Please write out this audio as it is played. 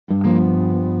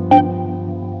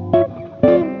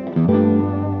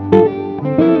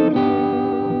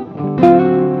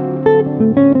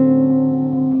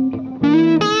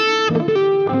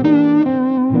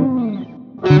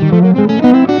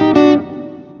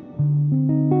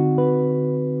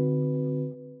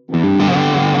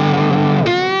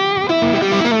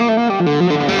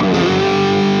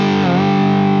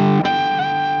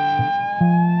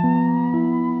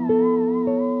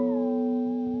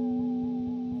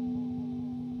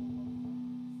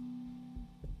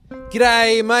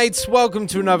G'day mates, welcome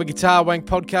to another Guitar Wank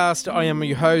podcast. I am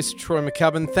your host, Troy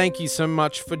McCubbin. Thank you so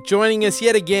much for joining us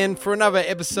yet again for another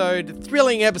episode, a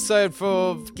thrilling episode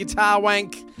for Guitar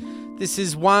Wank. This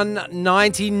is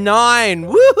 199,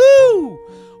 woohoo!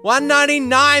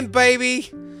 199, baby!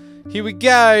 Here we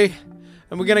go.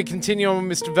 And we're going to continue on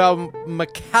with Mr. Val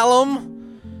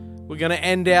McCallum. We're going to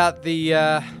end out the,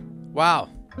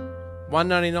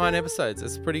 199 episodes.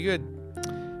 That's pretty good.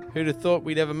 Who'd have thought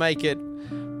we'd ever make it?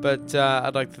 But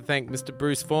I'd like to thank Mr.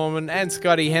 Bruce Foreman and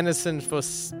Scotty Henderson for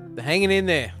hanging in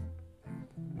there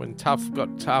when tough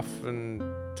got tough and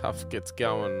tough gets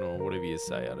going, or whatever you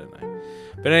say, I don't know.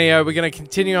 But anyhow, we're going to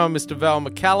continue on Mr. Val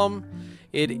McCallum.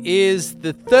 It is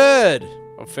the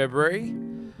 3rd of February.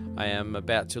 I am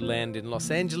about to land in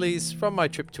Los Angeles from my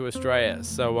trip to Australia.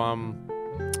 So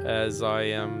as I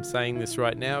am saying this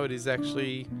right now, it is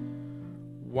actually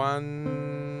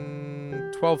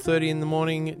 12:30 in the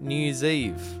morning, New Year's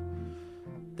Eve.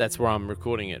 That's where I'm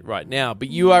recording it right now. But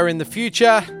you are in the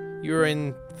future. You're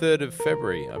in 3rd of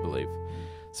February, I believe.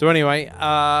 So anyway,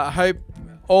 I hope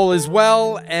all is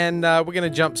well, and we're going to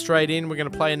jump straight in. We're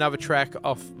going to play another track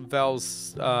off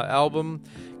Val's album.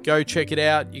 Go check it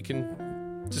out. You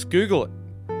can just Google it.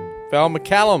 Val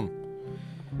McCallum.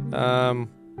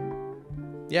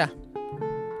 Yeah,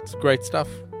 it's great stuff.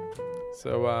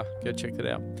 So go check that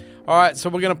out. All right, so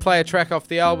we're going to play a track off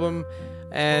the album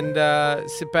and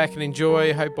sit back and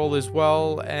enjoy. Hope all is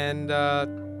well, and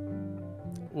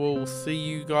we'll see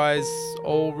you guys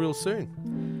all real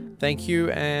soon. Thank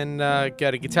you, and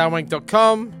go to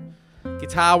guitarwank.com,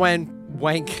 Guitar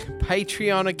Wank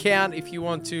Patreon account if you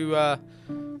want to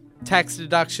tax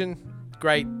deduction.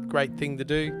 Great thing to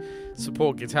do.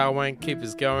 Support Guitar Wank, keep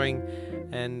us going,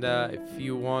 and if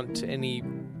you want any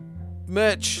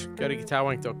merch, go to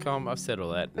guitarwank.com. I've said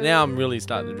all that. Now I'm really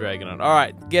starting to drag it on. All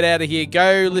right, get out of here.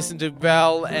 Go listen to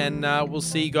Val, and we'll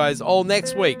see you guys all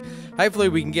next week. Hopefully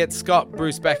we can get Scott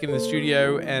Bruce back in the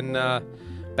studio and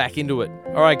back into it.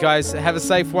 All right, guys, have a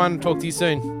safe one. Talk to you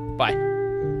soon. Bye.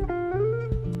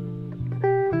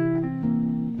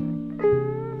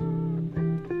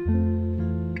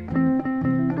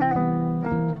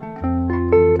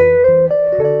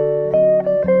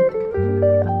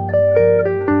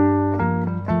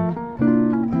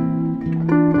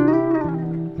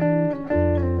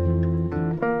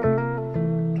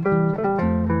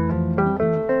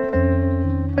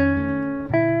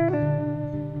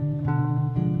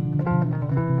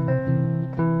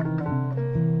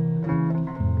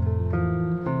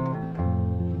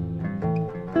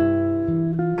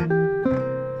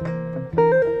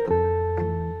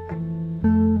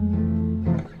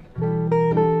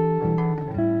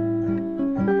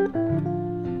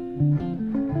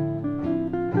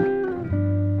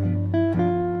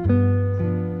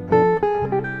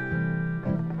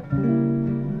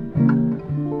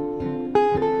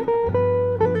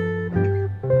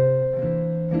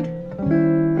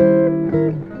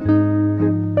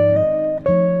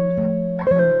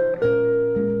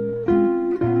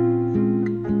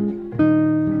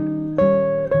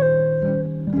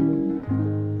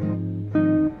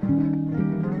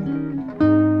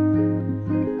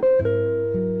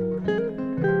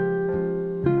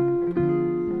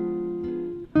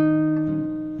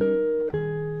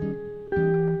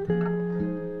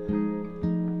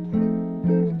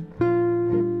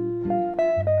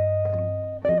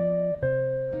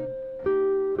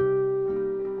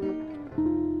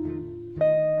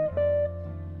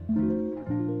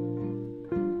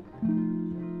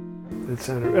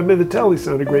 The Telly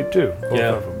sounded great too, both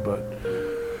of them. But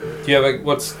do you have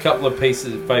what's a couple of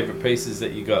favorite pieces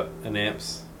that you got in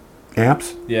amps?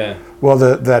 Amps? Yeah. Well,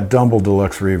 that Dumble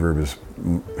Deluxe Reverb is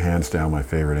hands down my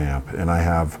favorite amp, and I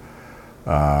have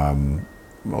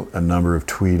a number of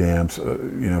Tweed amps.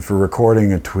 For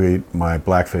recording a Tweed, my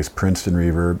Blackface Princeton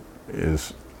Reverb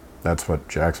that's what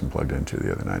Jackson plugged into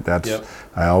the other night.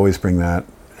 I always bring that,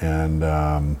 and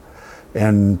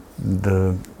I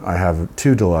have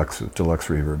 2 deluxe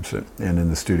reverbs, and in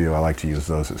the studio I like to use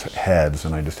those as heads,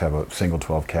 and I just have a single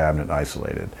 12 cabinet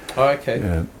isolated. Oh, okay.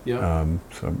 And,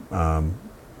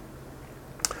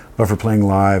 but for playing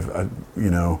live,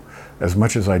 as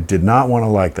much as I did not want to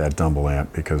like that Dumble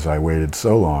amp, because I waited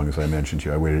so long, as I mentioned to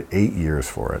you, I waited 8 years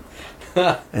for it,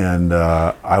 and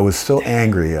I was so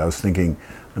angry. I was thinking,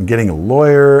 I'm getting a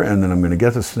lawyer, and then I'm going to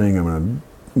get this thing. I'm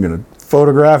going to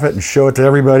photograph it and show it to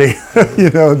everybody,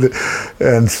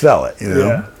 and sell it.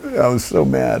 Yeah. I was so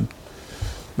mad.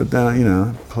 But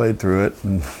then, played through it,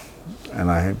 and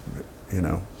I,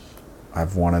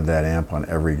 I've wanted that amp on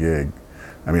every gig.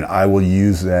 I mean, I will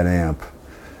use that amp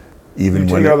even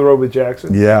You when take it on the road with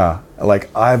Jackson? yeah, like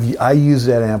I used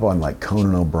that amp on like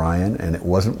Conan O'Brien, and it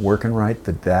wasn't working right.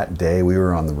 That day we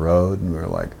were on the road, and we were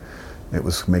like, it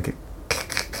was making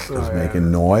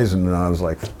noise, and I was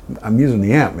like, I'm using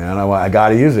the amp, man. I got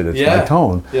to use it. It's my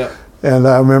tone. Yeah. And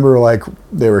I remember like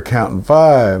they were counting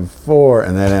 5, 4,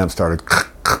 and that amp started.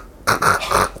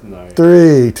 No.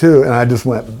 3, 2, and I just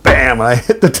went bam, and I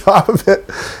hit the top of it,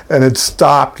 and it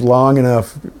stopped long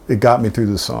enough. It got me through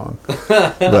the song.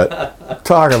 But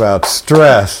talk about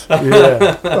stress.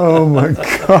 Yeah. Oh my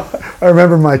God. I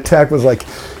remember my tech was like,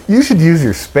 you should use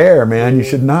your spare, man. You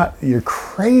should not, you're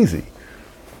crazy.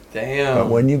 Damn. But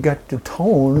when you got the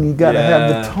tone, you got to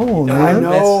have the tone, I man.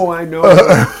 know. You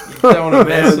don't want to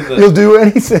mess with it. You'll do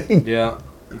anything. Yeah.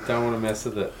 You don't want to mess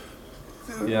with it.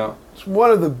 Yeah. It's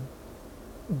one of the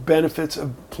benefits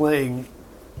of playing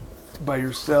by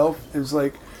yourself is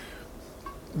like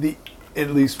at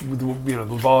least with the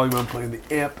volume I'm playing,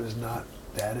 the amp is not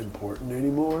that important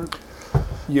anymore.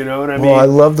 You know what I mean? Well, I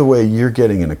love the way you're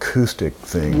getting an acoustic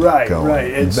thing going.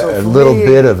 Right. And so a for little me,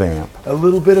 bit of amp. a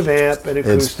little bit of amp and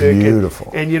acoustic. It's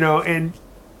beautiful. And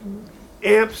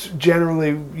amps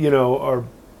generally,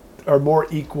 are more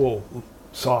equal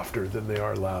softer than they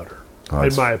are louder,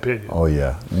 in my opinion. Oh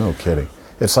yeah, no kidding.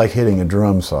 It's like hitting a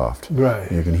drum soft.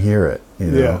 Right. You can hear it. You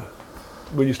know? Yeah.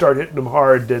 When you start hitting them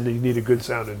hard, then you need a good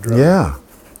sounding drum. Yeah.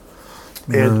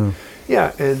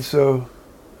 And so,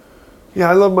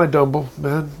 I love my Dumble,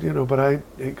 man. But I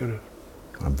ain't gonna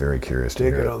I'm very curious to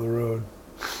take hear it on the road.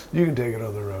 You can take it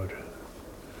on the road.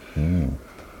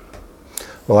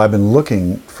 Well, I've been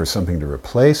looking for something to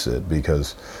replace it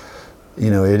because,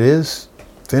 it is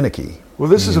finicky. Well,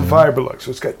 this is a Fiberlux,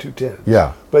 so it's got 210.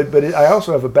 Yeah. But I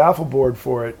also have a baffle board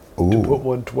for it to Ooh. put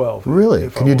 112. Really?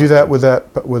 if Can I you do want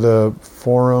that to. with a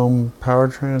 4-ohm power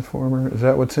transformer? Is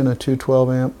that what's in a 212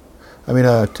 amp? I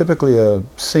mean, typically a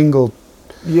single.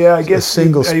 Yeah, I guess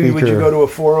single would you speaker. go to a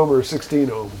 4-ohm or a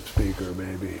 16-ohm speaker?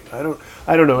 Maybe I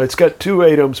don't know. It's got 2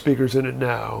 8-ohm speakers in it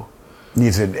now.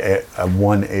 Needs a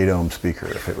 1 8-ohm speaker.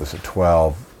 If it was a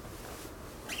 12,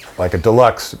 like a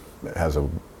deluxe has a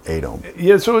 8-ohm.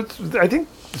 Yeah, so I think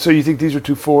so. You think these are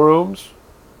 2 4-ohms?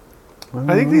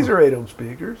 I think these are 8-ohm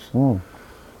speakers.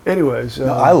 Anyways,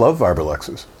 No, I love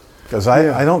Fiberluxes because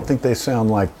I don't think they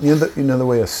sound like the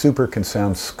way a super can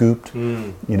sound scooped,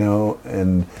 and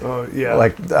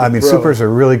like I mean supers are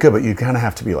really good, but you kind of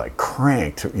have to be like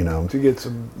cranked, to get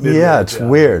some. Yeah, it's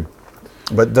weird.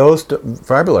 But those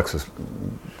Fiberluxes,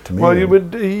 to me, Well, you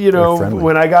would, they're friendly.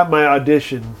 when I got my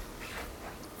audition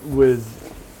with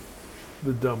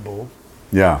the Dumble,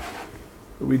 yeah,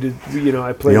 we did.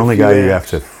 I played the only a few guy amps. you have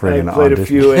to friggin' I played audition. a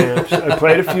few amps. I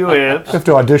played a few amps. You have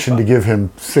to audition to give him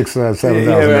 $6,000,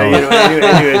 $7,000.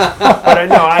 Anyways, but I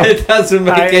know It doesn't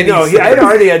make any sense. I had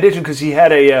already auditioned because he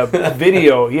had a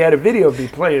video. He had a video of me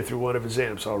playing through one of his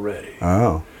amps already.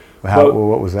 Oh, Well,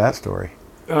 what was that story?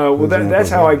 That's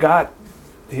how I got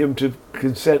him to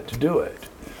consent to do it.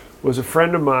 Was a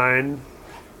friend of mine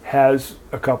has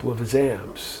a couple of his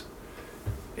amps,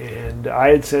 and I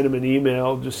had sent him an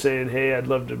email just saying, "Hey, I'd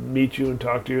love to meet you and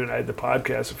talk to you." And I had the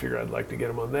podcast. I figured I'd like to get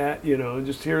him on that, and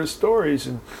just hear his stories.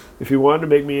 And if he wanted to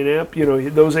make me an amp,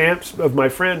 those amps of my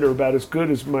friend are about as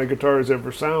good as my guitars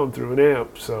ever sound through an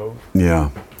amp. So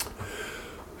Yeah.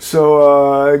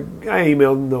 I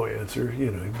emailed him, no answer. He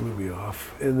blew me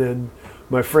off. And then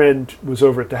my friend was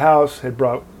over at the house, had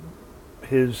brought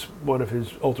one of his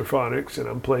Ultraphonics, and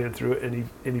I'm playing through it, and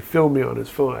he filmed me on his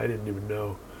phone. I didn't even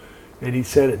know. And he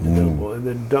sent it to Dumble. And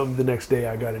then the next day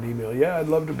I got an email. Yeah, I'd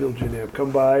love to build you an amp.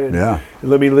 Come by and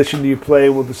let me listen to you play,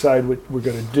 and we'll decide what we're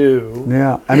going to do.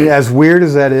 Yeah. I mean, as weird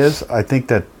as that is, I think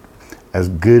that as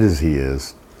good as he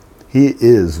is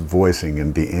voicing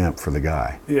in the amp for the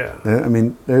guy. Yeah. I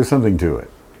mean, there's something to it.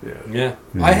 Yeah.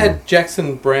 I had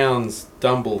Jackson Brown's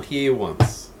Dumble here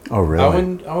once. Oh,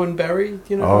 really? Owen Barry,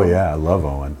 Oh, yeah. I love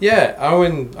Owen. Yeah,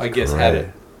 Owen, I guess, had Great.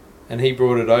 it. And he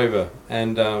brought it over.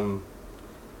 And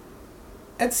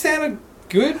it sounded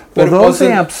good, but Well, it those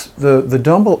wasn't... amps, the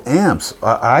Dumble amps,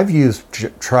 I've used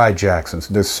Tri-Jacksons.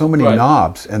 There's so many Right.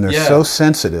 knobs, and they're so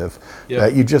sensitive Yeah.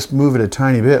 that you just move it a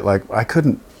tiny bit. Like, I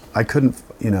couldn't, I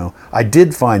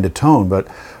did find a tone, but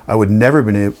I would never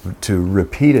been able to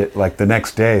repeat it like the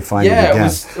next day, find it again.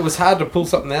 it was hard to pull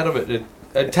something out of it.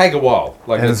 It'd take a while.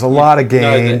 And it's a lot of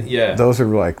gain. Yeah. Those are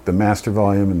like the master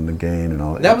volume and the gain and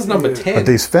all that. That was number 10. But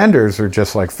these Fenders are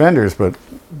just like Fenders, but,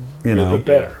 But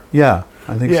better. Yeah,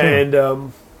 I think so. And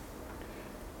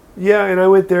and I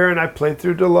went there and I played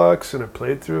through Deluxe and I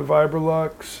played through a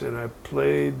Vibrolux and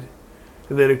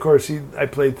and then of course I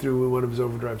played through one of his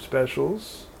Overdrive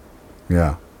specials.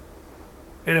 Yeah.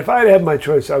 And if I'd had my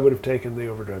choice, I would have taken the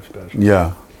Overdrive special.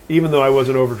 Yeah. even though I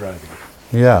wasn't overdriving.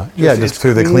 Yeah, Its just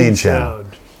through the clean channel.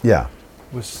 sound Yeah,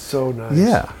 was so nice.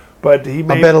 yeah. But he I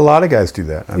made bet a lot of guys do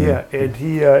that. I mean, yeah,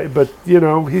 and but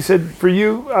he said for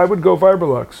you, I would go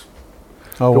Vibrolux.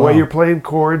 oh The wow. way you're playing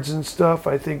chords and stuff,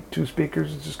 I think 2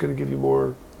 speakers is just going to give you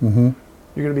more. Mm-hmm.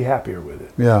 You're going to be happier with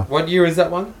it. Yeah. What year is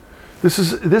that one? This,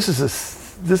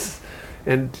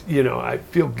 and I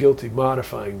feel guilty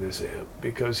modifying this amp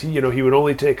because he would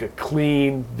only take a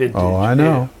clean vintage. Oh, I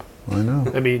know. amp. I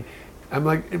know. I mean, I'm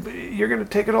like, you're going to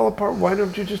take it all apart. Why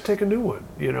don't you just take a new one?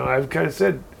 I've kind of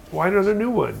said, why not a new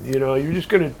one? You're just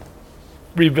going to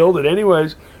rebuild it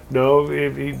anyways. No,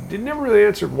 he never really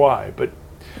answered why. But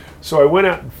so I went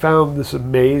out and found this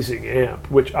amazing amp,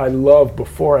 which I loved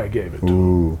before I gave it to him.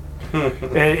 Ooh.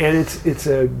 And it's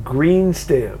a green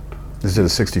stamp, Is it a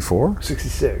 64?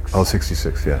 66. Oh,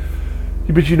 66, yeah.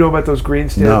 But you know about those green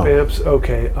stamp No. amps?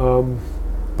 Okay.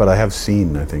 But I have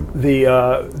seen, I think.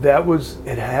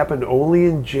 It happened only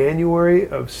in January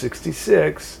of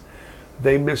 66.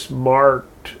 They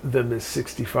mismarked them as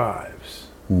 65s.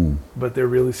 But they're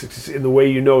really 66. And the way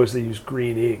you know is they use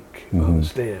green ink on the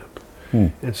stamp.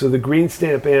 And so the green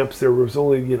stamp amps, there was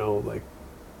only, like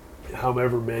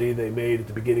however many they made at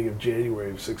the beginning of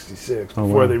January of 66 Oh,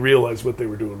 before wow. they realized what they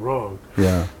were doing wrong.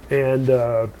 Yeah. And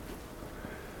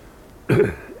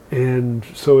and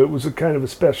so it was a kind of a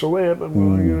special amp. I'm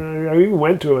going, I even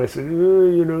went to him. I said,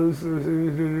 and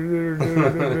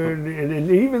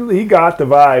even he got the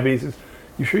vibe. He says,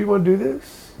 "You sure you want to do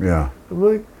this?" Yeah. I'm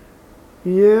like,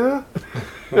 "Yeah,"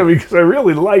 I mean, because I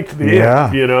really liked the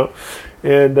Yeah. amp,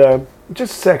 And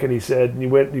just a second, he said, and he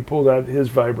went and he pulled out his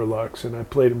Vibrolux, and I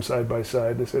played them side by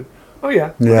side. And I said, "Oh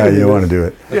yeah, Yeah, you want to do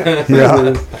it. yeah,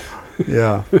 Yeah.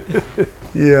 Yeah.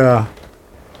 Yeah.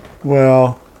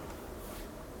 Well,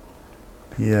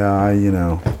 yeah,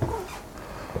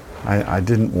 I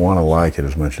didn't want to like it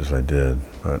as much as I did,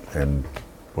 and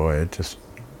boy, it just,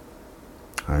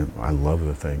 I love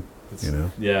the thing,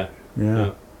 Yeah.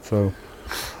 Yeah. So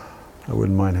I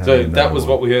wouldn't mind having So another that was one.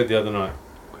 what we heard the other night.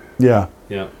 Yeah.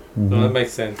 Yeah. No, that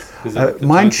makes sense. 'Cause the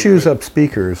Mine tones were chews good. up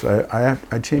speakers. I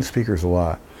change speakers a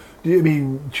lot. Do you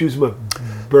mean choose them up,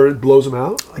 blows them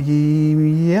out,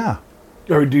 Yeah.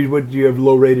 or do you have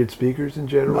low rated speakers in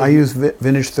general? I use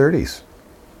vintage 30s.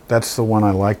 That's the one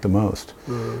I like the most.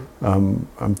 I'm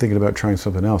thinking about trying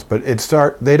something else, but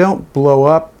they don't blow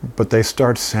up, but they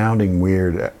start sounding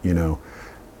weird,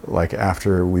 like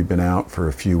after we've been out for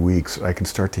a few weeks, I can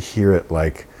start to hear it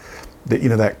like,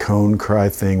 that cone cry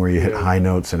thing where you hit high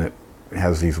notes and it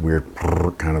has these weird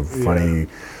kind of funny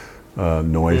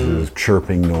noises,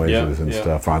 chirping noises and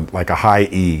stuff on like a high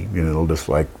E, it'll just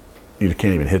like, you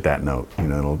can't even hit that note,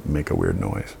 it'll make a weird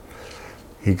noise.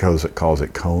 He calls it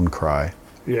cone cry.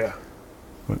 Yeah.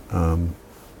 But,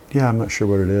 yeah, I'm not sure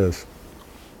what it is.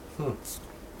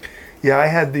 Yeah, I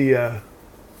had the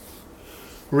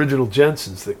original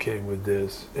Jensens that came with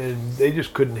this, and they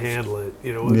just couldn't handle it.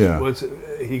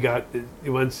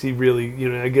 Once he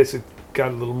really, I guess it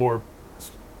got a little more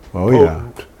Oh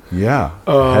potent. yeah,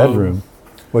 headroom.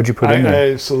 What'd you put in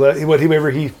there?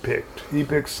 Whatever he picked. He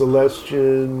picked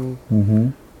Celestion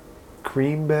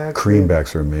Creambacks.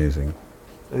 Creambacks are amazing.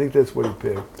 I think that's what he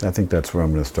picked. I think that's what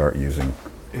I'm going to start using.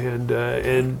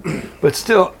 But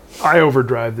still, I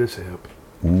overdrive this amp.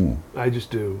 I just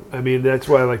do. I mean, that's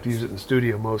why I like to use it in the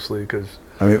studio mostly because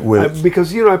I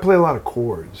play a lot of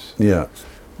chords. Yeah.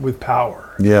 With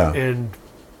power. Yeah. And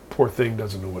poor thing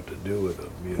doesn't know what to do with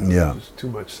them. Yeah. There's too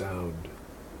much sound.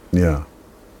 Yeah.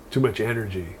 Too much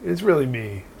energy. It's really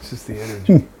me. It's just the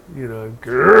energy.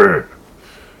 Grrr,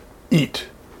 eat.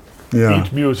 Yeah.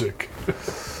 Eat music.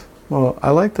 Well, I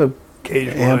like the Cage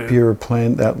amp Lion. you were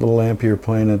playing, that little amp you were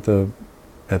playing at the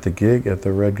gig, at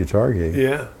the Red Guitar gig.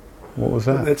 Yeah. What was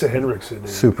that? That's a Henriksen amp.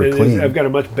 Super And clean. I've got a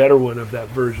much better one of that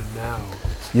version now.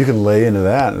 You can lay into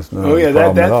that. It's no Oh yeah,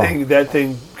 problem at all. that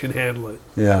thing can handle it.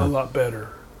 Yeah. A lot better.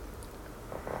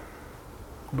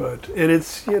 But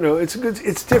it's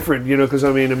it's different, because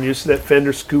I'm used to that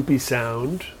Fender Scoopy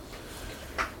sound.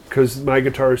 Because my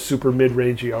guitar is super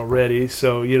mid-rangey already,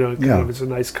 so kind of it's a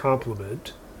nice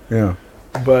compliment. Yeah.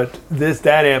 But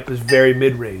that amp is very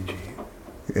mid-rangey,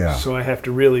 Yeah. so I have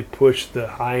to really push the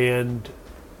high end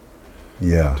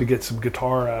Yeah. to get some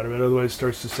guitar out of it. Otherwise, it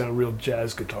starts to sound real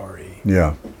jazz guitar-y.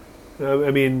 Yeah.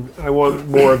 I want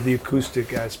more of the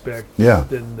acoustic aspect Yeah.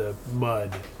 than the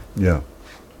mud. Yeah.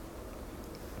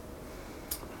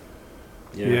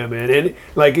 Yeah, man. And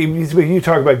like you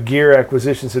talk about gear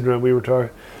acquisition syndrome, we were talking.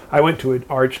 I went to an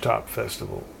Archtop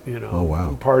festival. Oh,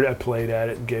 wow. I played at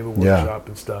it and gave a workshop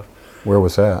and stuff Where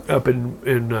was that? up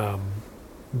in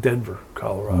Denver,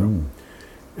 Colorado,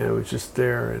 and I was just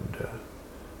there. And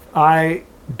I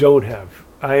don't have.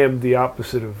 I am the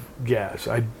opposite of gas.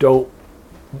 I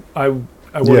want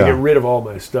to Yeah. get rid of all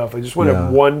my stuff. I just want to Yeah.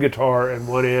 have one guitar and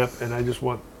one amp, and I just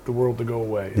want the world to go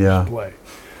away and Yeah. just play.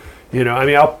 You know, I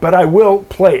mean, but I will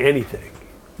play anything.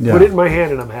 Yeah. Put it in my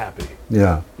hand and I'm happy.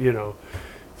 Yeah. You know,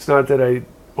 it's not that I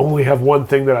only have one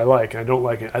thing that I like. I don't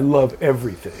like it. I love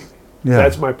everything. Yeah.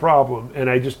 That's my problem, and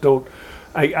I just don't.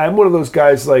 I'm one of those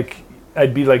guys, like,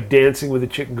 I'd be like dancing with a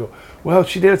chick and go, well,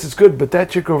 she dances good, but that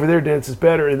chick over there dances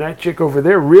better, and that chick over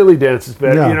there really dances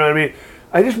better. Yeah. You know what I mean?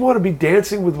 I just want to be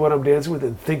dancing with what I'm dancing with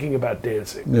and thinking about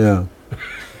dancing. Yeah.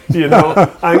 You know,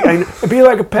 I'd be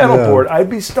like a pedal Yeah. board. I'd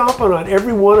be stomping on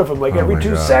every one of them, like every my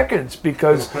 2 God. seconds,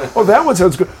 because that one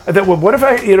sounds good. I thought, well, what if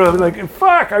I'm like,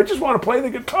 fuck, I just want to play the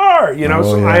guitar. You know, Oh,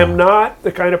 so yeah. I am not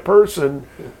the kind of person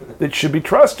that should be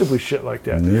trusted with shit like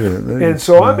that. Neither. And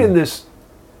so I'm in this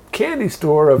candy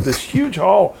store of this huge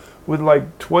hall with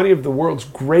like 20 of the world's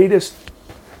greatest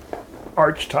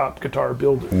archtop guitar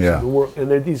builders Yeah. in the world.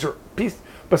 And these are,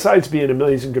 besides being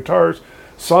amazing guitars,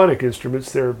 sonic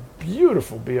instruments, they're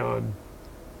beautiful beyond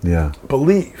Yeah.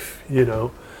 belief, you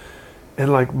know.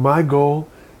 And like my goal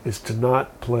is to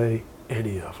not play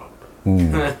any of them.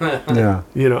 Yeah.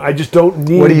 You know, I just don't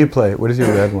need. What do you play? What is your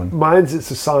red one?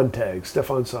 It's a Sontag,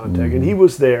 Stefan Sontag, and he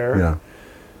was there. Yeah.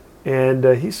 And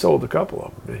he sold a couple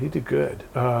of them. He did good.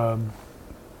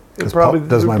 Does Probably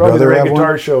does my probably brother the have Red Guitar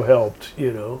one? Show helped,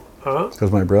 you know. Huh?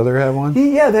 Does my brother have one?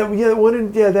 That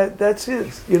one. That's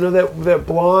his. You know, that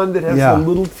blonde that has Yeah. the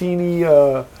little teeny.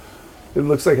 It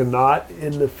looks like a knot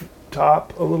in the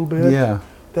top a little bit. Yeah.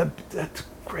 That's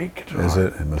a great guitar. Is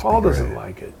it? It must Paul be doesn't great.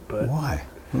 like it, but Why?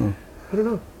 I don't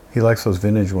know. He likes those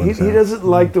vintage He, ones. he huh? doesn't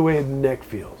like the way the neck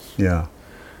feels. Yeah.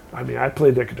 I mean, I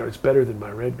played that guitar. It's better than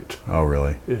my red guitar. Oh,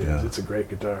 really? It is. Yeah. It's a great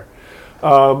guitar.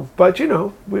 But you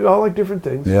know, we all like different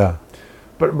things. Yeah.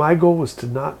 But my goal was to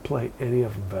not play any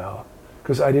of them, Val,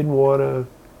 because I didn't want to.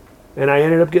 And I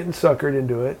ended up getting suckered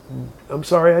into it. I'm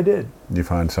sorry I did. Did you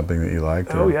find something that you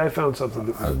liked? Oh or- yeah, I found something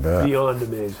that I was bet. beyond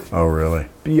amazing. Oh, really?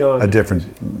 Beyond A different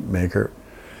amazing. maker?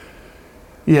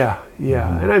 Yeah.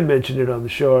 Mm-hmm. And I mentioned it on the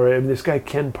show already. I mean, this guy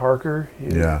Ken Parker.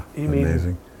 Yeah.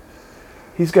 Amazing.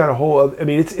 He's got a whole other, I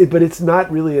mean, but it's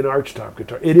not really an archtop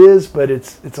guitar. It is, but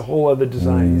it's a whole other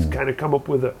design. He's kind of come up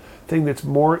with a thing that's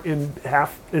more in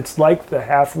half. It's like the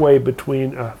halfway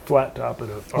between a flat top and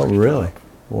a archtop. Oh, really?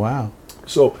 Wow.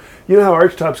 So you know how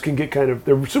archtops can get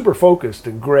they're super focused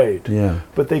and great, Yeah.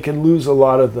 but they can lose a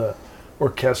lot of the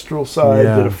orchestral side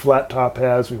Yeah. that a flat top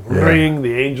has. We ring,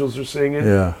 the angels are singing.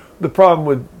 Yeah. The problem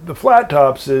with the flat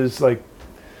tops is like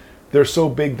they're so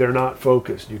big they're not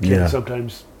focused. You can't Yeah.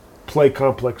 sometimes play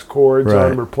complex chords Right. on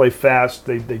them or play fast.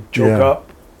 They choke Yeah. up,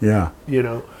 Yeah. you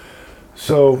know.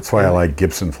 So That's why I like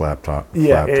Gibson flat top.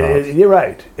 yeah, Flat and tops. you're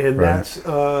right. And Right. that's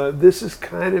this is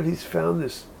he's found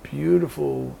this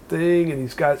beautiful thing, and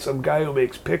he's got some guy who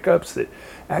makes pickups that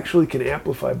actually can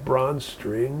amplify bronze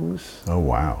strings Oh,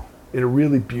 wow. in a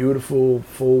really beautiful,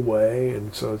 full way.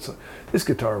 And so this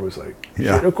guitar was like,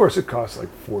 Yeah. shit. Of course, it cost like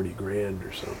 $40,000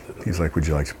 or something. He's like, would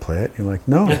you like to play it? You're like,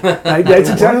 no. That's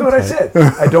exactly what I play said.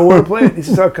 I don't want to play it. He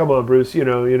says, "Oh, come on, Bruce. When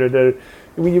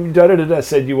you da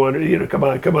said you wanted, come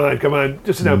on,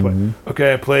 just sit down and play."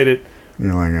 Okay, I played it.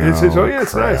 You're like, And he says, "Oh yeah,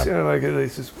 it's crap." nice. Yeah, I like it." And he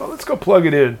says, "Well, let's go plug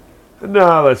it in."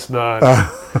 No, let's not.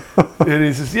 And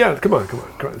he says, "Yeah, come on."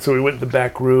 So we went to the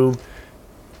back room,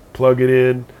 plug it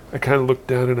in. I kind of look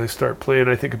down and I start playing.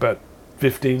 I think about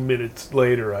 15 minutes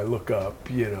later, I look up,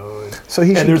 So he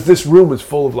and should, there's this room is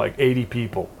full of like 80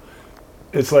 people.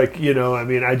 It's like, I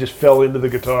mean, I just fell into the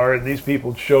guitar and these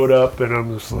people showed up and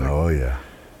I'm just like, oh, yeah.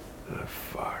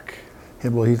 fuck.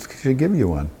 Yeah, well, he should give you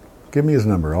one. Give me his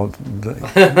number. I'll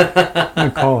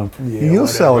call him. Yeah, You'll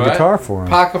sell a Right? guitar for him.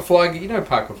 Parker Fly, you know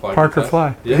Parker Fly. Parker guitar?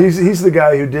 Fly. Yeah. He's the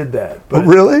guy who did that. Oh, But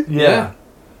really? Yeah.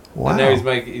 Wow. And now he's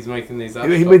making these up.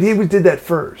 But he did that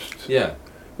first. Yeah.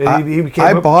 And he became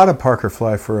I up- bought a Parker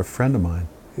Fly for a friend of mine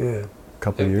Yeah. a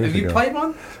couple of years Have you ago. played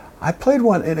one? I played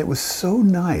one, and it was so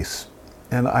nice.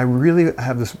 And I really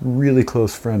have this really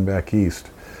close friend back east,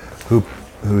 who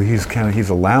he's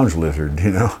a lounge lizard,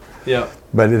 Yeah.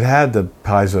 But it had the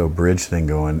piezo bridge thing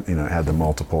going, it had the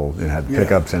multiple, it had the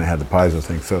pickups, and it had the piezo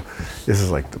thing. So this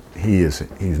is like he's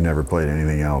never played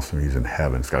anything else, and he's in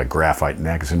heaven. It's got a graphite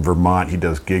neck. It's in Vermont. He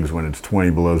does gigs when it's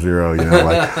 20 below zero.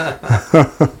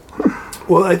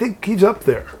 Well, I think he's up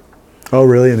there. Oh,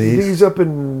 really? In the I think east? he's up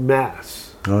in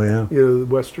Mass. Oh, yeah.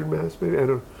 Western Mass, maybe. I don't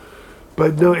know.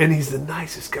 But no, and he's the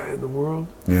nicest guy in the world.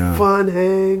 Yeah. Fun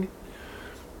hang.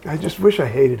 I just wish I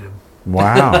hated him.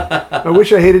 Wow. I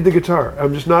wish I hated the guitar.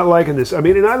 I'm just not liking this. I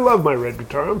mean, and I love my red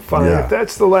guitar. I'm fine. Yeah. If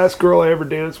that's the last girl I ever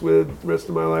dance with the rest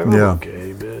of my life, I'm Yeah.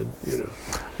 okay, man. You know.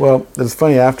 Well, it's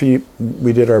funny. After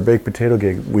we did our baked potato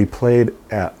gig, we played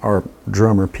at our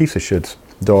drummer, piece of shit's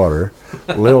daughter,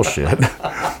 Lil Shit,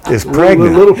 is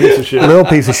pregnant. Little piece of shit. Little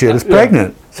piece of shit is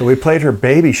pregnant. So we played her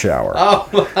baby shower. Oh,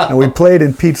 wow. And we played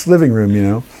in Pete's living room, you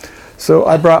know. So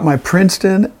I brought my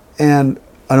Princeton and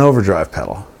an overdrive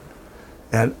pedal.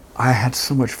 And I had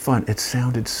so much fun. It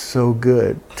sounded so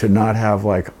good to not have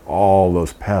like all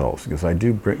those pedals, because I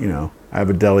do bring, you know, I have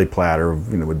a deli platter,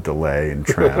 you know, with delay and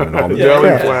trem and all the Deli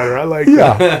platter. I like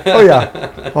that. Yeah. Oh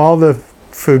yeah. All the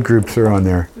food groups are on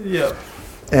there. Yeah.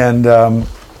 And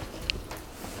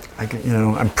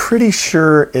I'm pretty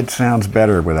sure it sounds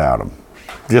better without them.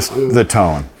 Just the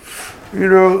tone. You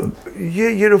know, yeah.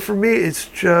 You know, for me, it's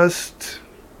just.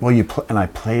 Well, and I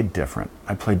played different.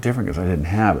 I played different because I didn't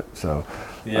have it. So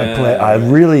Yeah, I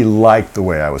really liked the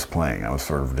way I was playing. I was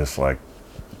sort of just like,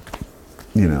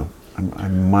 you know, I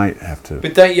might have to.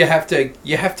 But don't you have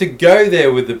to go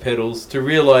there with the pedals to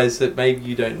realize that maybe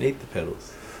you don't need the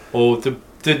pedals, or to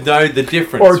know the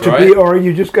difference, Or to right? be, or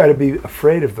you just got to be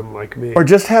afraid of them, like me. Or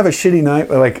just have a shitty night,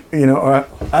 like, you know, or,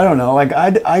 I don't know. Like,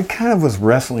 I kind of was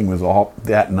wrestling with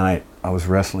that night. I was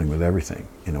wrestling with everything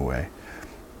in a way.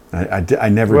 I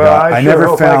never Well, got. I I sure never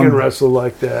hope found. I can wrestle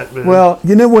like that, man. Well,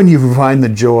 you know when you find the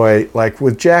joy, like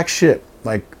with Jack Shit,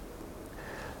 like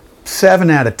 7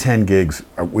 out of 10 gigs,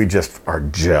 we just are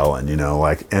gelling, you know,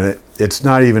 like, and it's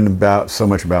not even so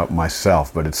much about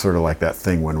myself, but it's sort of like that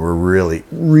thing when we're really,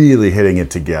 really hitting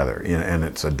it together, you know, and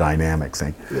it's a dynamic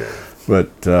thing. Yeah.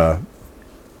 But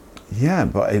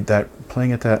but that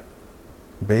playing at that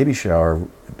baby shower,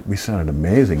 we sounded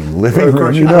amazing in the living Of room.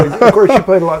 course, You know, of course, you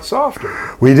played a lot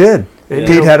softer. we did. And, Pete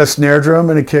you know, had a snare drum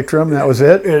and a kick drum. And that was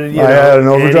it. and, you I know, had an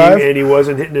overdrive. and he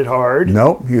wasn't hitting it hard.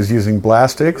 Nope, he was using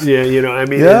Blastix. Yeah, you know, I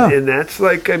mean, Yeah. and that's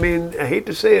like, I mean, I hate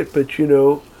to say it, but you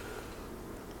know,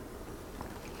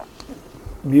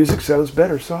 music sounds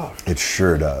better soft. It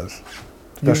sure does,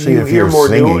 especially You if hear you're more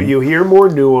singing. you hear more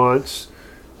nuance.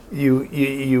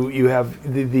 You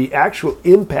have the actual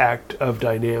impact of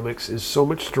dynamics is so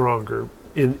much stronger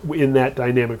in that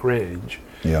dynamic range,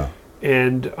 Yeah,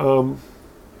 and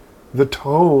the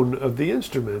tone of the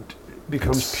instrument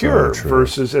becomes It's so pure. true.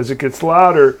 Versus as it gets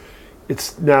louder,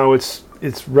 it's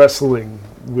wrestling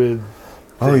with.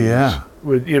 Oh, things, yeah.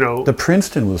 with you know. the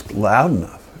Princeton was loud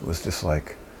enough. It was just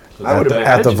like I would at the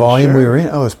imagine, volume we sure. were in.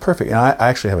 Oh, it was perfect. And I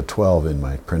actually have a 12 in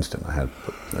my Princeton. I had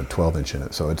a 12-inch in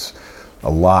it, so it's a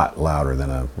lot louder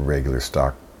than a regular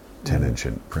stock 10-inch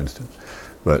in Princeton.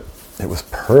 But it was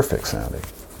perfect sounding.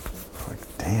 Like,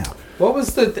 damn. What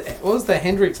was the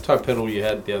Hendrix type pedal you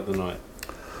had the other night?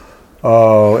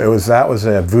 Oh, that was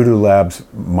a Voodoo Labs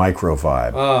Micro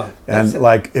Vibe. Oh, And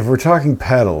like, if we're talking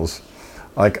pedals,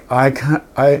 like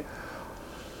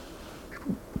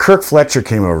Kirk Fletcher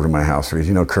came over to my house. You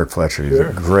know Kirk Fletcher. He's Sure.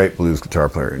 a great blues guitar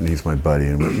player, and he's my buddy.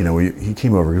 And he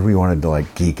came over. We wanted to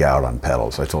like geek out on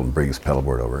pedals. I told him to bring his pedal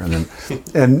board over, and then,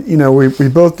 and we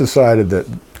both decided that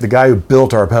the guy who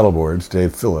built our pedal boards,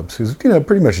 Dave Phillips, who's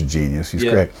pretty much a genius. He's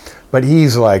Yeah. great, but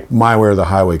he's like my way or the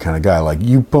highway kind of guy. Like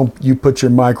you put your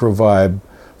Micro Vibe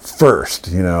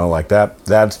first, like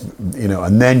that's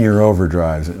and then your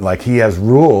overdrives. Like he has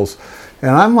rules,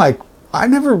 and I'm like, I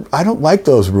don't like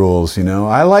those rules,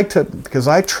 I like to, because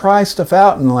I try stuff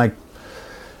out, and like,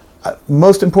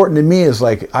 most important to me is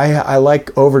like, I like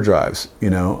overdrives,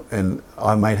 and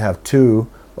I might have 2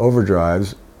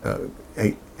 overdrives,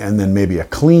 and then maybe a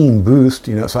clean boost,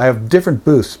 so I have different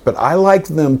boosts, but I like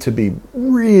them to be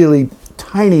really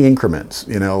tiny increments,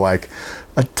 like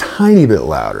a tiny bit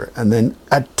louder, and then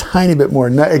a tiny bit more.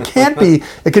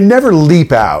 It can never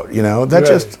leap out, that's Right.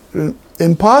 just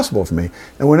impossible for me.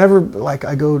 And whenever like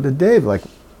I go to Dave, like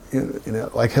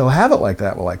like he'll have it like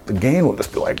that. Well, like the gain will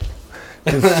just be like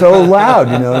it's so loud,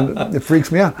 and it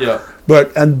freaks me out. Yeah.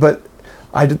 But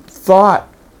I thought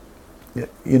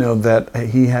that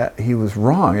he was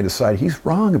wrong. I decided he's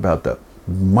wrong about the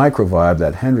Micro Vibe,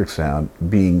 that Hendrix sound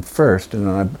being first,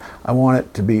 and I want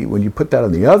it to be, when you put that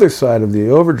on the other side of the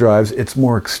overdrives, it's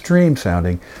more extreme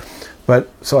sounding. But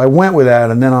so I went with that,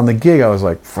 and then on the gig I was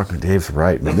like, "Fucking Dave's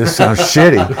right, man. This sounds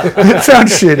shitty. It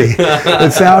sounds shitty.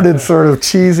 It sounded sort of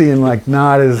cheesy and like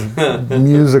not as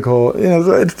musical.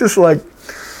 So it's just like."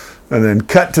 And then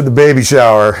cut to the baby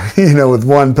shower, with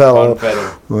one pedal. One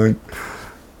pedal. Like,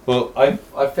 Well, I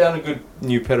found a good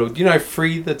new pedal. Do you know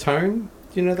Free the Tone?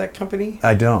 Do you know that company?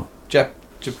 I don't.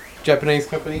 Japanese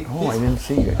company. Oh, I didn't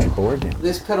see you got your board down.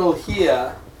 This pedal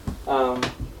here,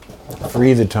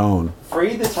 Free the Tone.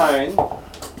 Free the Tone.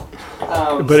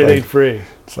 But it ain't free.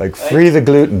 It's like free the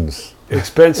glutens.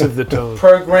 Expensive the tone.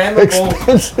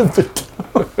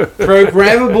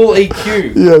 Programmable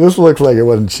EQ. Yeah, this looks like it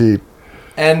wasn't cheap.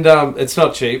 And it's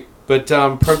not cheap, but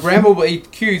programmable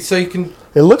EQ, so you can...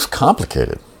 It looks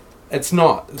complicated. It's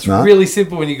not. It's Not? really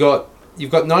simple when you've got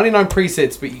 99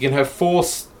 presets, but you can have 4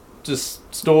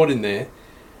 just stored in there.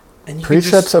 And you can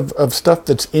Presets of stuff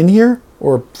that's in here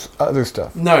or other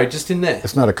stuff? No, just in there.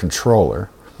 It's not a controller.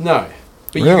 No.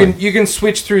 But Really? you can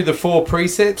switch through the 4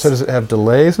 presets. So does it have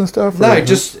delays and stuff? No, or-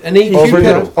 just an EQ Overdub?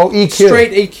 pedal. Oh, EQ.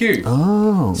 Straight EQ.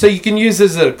 Oh. So you can use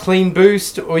as a clean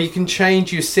boost, or you can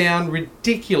change your sound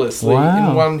ridiculously Wow.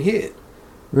 in one hit.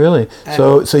 Really?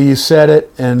 And- So you set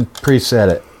it and preset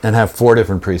it and have 4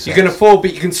 different presets. You can afford,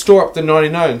 but you can store up to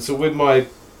 99. So with my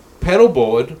pedal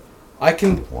board, I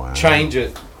can Wow. change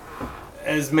it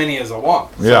as many as I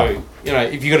want. Yeah. So,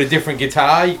 if you got a different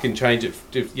guitar, you can change it,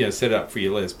 set it up for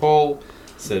your Les Paul,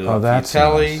 set it Oh, up for that's your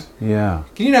Tele. nice. Yeah.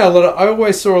 I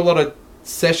always saw a lot of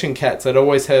session cats that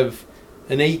always have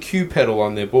an EQ pedal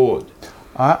on their board.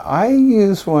 I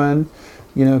use one,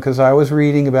 because I was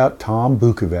reading about Tom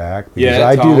Bukovac. Because Yeah,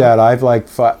 I Tom. do that. I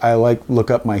look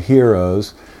up my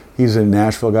heroes. He's a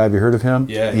Nashville guy. Have you heard of him?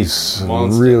 Yeah, he's he's a a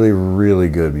monster. really, really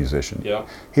good musician. Yeah.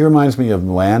 He reminds me of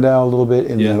Landau a little bit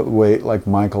in Yeah. the way, like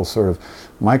Michael's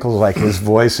like his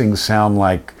voicings sound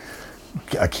like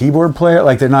a keyboard player.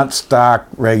 Like they're not stock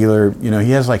regular.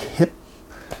 He has like hip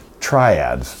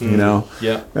triads.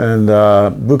 Yeah. And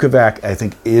Bukovac, I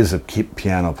think, is a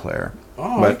piano player.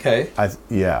 Oh, But okay.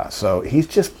 so he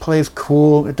just plays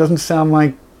cool. It doesn't sound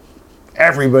like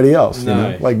everybody else,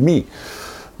 No. like me.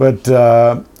 But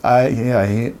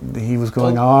he was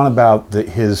going on about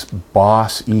his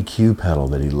Boss EQ pedal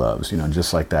that he loves.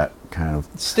 Just like that kind of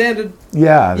Standard.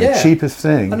 the cheapest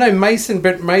thing. I know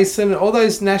Brent Mason, all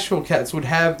those Nashville cats would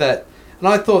have that. And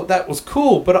I thought that was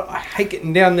cool, but I hate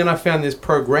getting down. Then I found this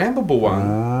programmable one.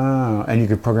 Oh, and you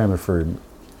could program it for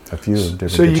a few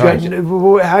different So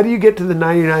guitars. how do you get to the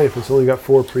 99 if it's only got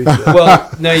 4 presets? Well,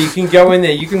 no, you can go in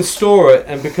there, you can store it,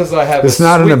 and because I have It's a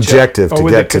not an switcher- objective to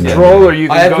with a get to controller, you I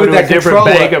can have go with to that a different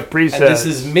controller, bank of presets. and this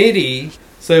is MIDI.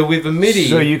 So with a MIDI,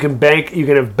 So you can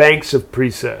have banks of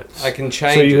presets. I can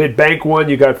change. So you it. hit bank 1,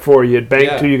 you got 4. You hit bank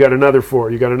Yeah. 2, you got another 4.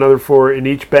 You got another 4 in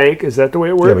each bank. Is that the way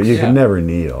it works? Yeah, but you Yeah. can never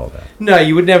need all that. No,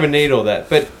 you would never need all that.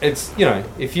 But it's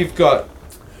if you've got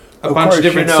a Of bunch course, of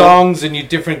different songs and you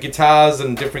different guitars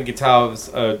and different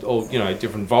guitars, or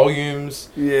different volumes,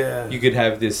 Yeah. you could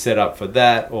have this set up for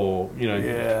that, or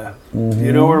Yeah. Mm-hmm.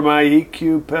 You know where my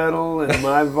EQ pedal and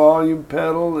my volume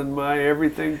pedal and my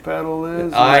everything pedal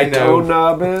is? I my know. tone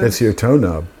knob is? That's your toe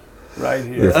knob. Right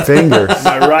here. Your finger.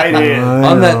 My right hand.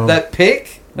 I on know. that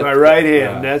pick. My right hand.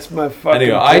 Yeah. That's my fucking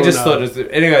Anyway, I tone just knob.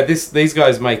 thought these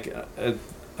guys make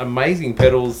amazing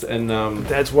pedals and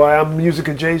That's why I'm music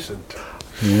adjacent.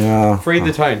 Yeah. Free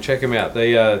the Tone. Check them out.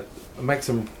 They make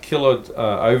some killer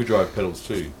overdrive pedals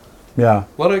too. Yeah.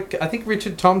 A lot of I think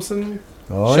Richard Thompson,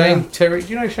 Oh, Shane Terry. Do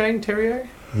you know Shane Terrio?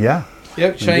 Yeah.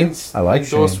 Yep, Shane's I like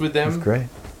endorsed Shane. with them. That's great.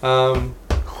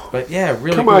 But yeah,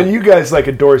 really. Come good. on, you guys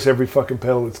endorse every fucking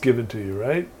pedal that's given to you,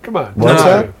 right? Come on. What's no,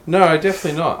 that? no,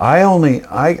 definitely not.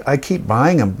 I keep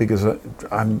buying them because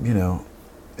I'm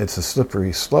it's a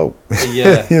slippery slope.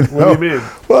 Yeah. What do you mean?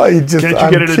 Well, you just Can't you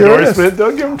I'm get an curious. endorsement?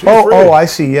 Don't give them to you Oh, free. I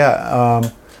see. Yeah.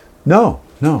 No,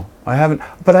 I haven't.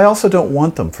 But I also don't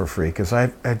want them for free because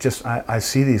I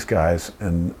see these guys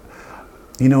and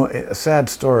a sad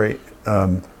story.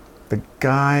 The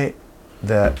guy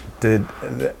that did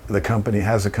the company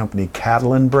has a company,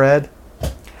 Catlin Bread.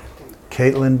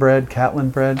 They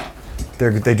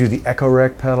do the Echo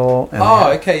Rec pedal. And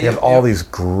Okay, They have yep, all yep. these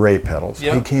great pedals.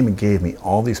 Yep. He came and gave me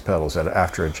all these pedals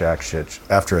after a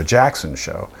Jackson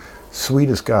show.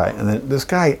 Sweetest guy. And then this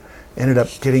guy ended up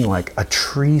getting like a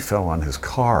tree fell on his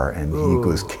car and he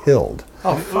was killed.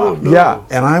 Oh fuck. Yeah,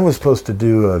 and I was supposed to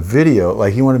do a video.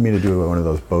 Like he wanted me to do one of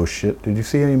those Bose shit. Did you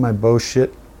see any of my Bose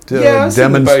shit Yeah, I've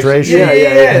seen the Bose- demonstration?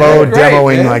 Yeah. Bo they're great,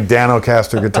 demoing man. like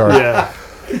Danocaster guitars. Yeah.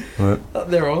 Oh,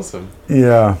 they're awesome.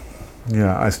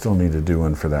 Yeah, I still need to do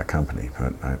one for that company,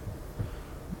 but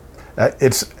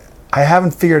I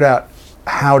haven't figured out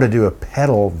how to do a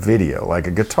pedal video. Like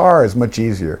a guitar is much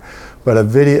easier, but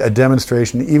a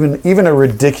demonstration, even a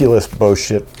ridiculous Bose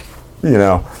shit,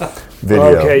 video.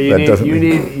 Okay, that doesn't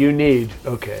you need.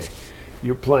 Okay,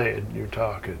 you're playing, you're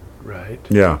talking, right?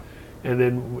 Yeah. And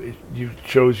then you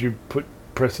shows you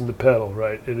pressing the pedal,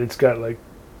 right? And it's got like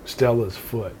Stella's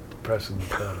foot pressing the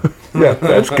pedal. Yeah,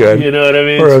 that's good. You know what I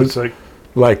mean? Or So a- it's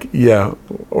like,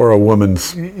 or a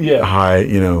woman's yeah, high,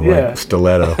 Yeah. like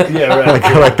stiletto. yeah,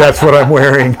 right. like that's what I'm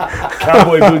wearing.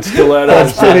 Cowboy boot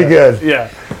stilettos. That's pretty good. Yeah,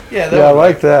 Yeah, Yeah, I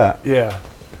like that. yeah.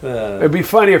 It'd be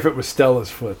funny if it was Stella's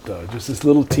foot, though. Just this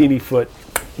little teeny foot,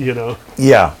 you know.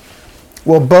 Yeah.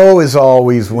 Well, Bo is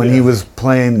always, when he was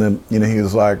playing the, you know, he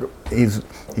was like, he's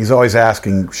always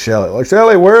asking Shelley, like,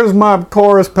 Shelley, where's my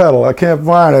chorus pedal? I can't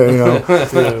find it, you know.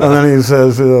 And then he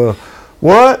says,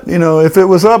 what? You know, if it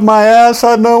was up my ass,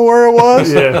 I'd know where it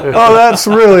was? Yeah. Oh, that's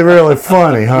really, really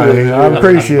funny, honey. I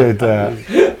appreciate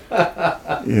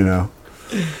that. You know.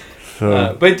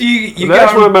 So. But you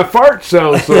That's go why my fart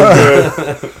sounds so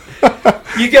good.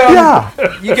 you go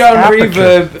you go on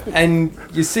Aperture. Reverb and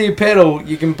you see a pedal,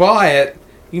 you can buy it,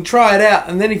 you can try it out,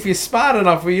 and then if you're smart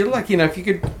enough, or you're lucky enough, you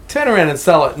could turn around and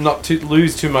sell it, and not to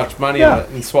lose too much money on it,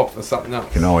 and swap for something else.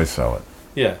 You can always sell it.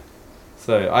 Yeah.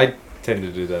 So I tend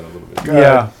to do that a little bit.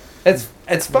 Yeah.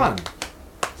 It's fun.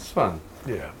 It's fun.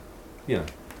 Yeah. You know.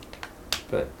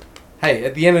 But hey,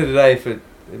 at the end of the day, if it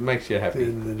makes you At the happy.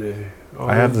 end of the day. Oh,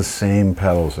 I have the same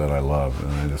pedals that I love,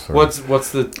 and I just sort of,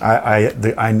 What's the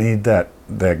I need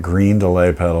that green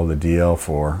delay pedal, the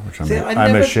DL4, which See,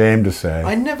 I'm ashamed to say.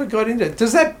 I never got into it.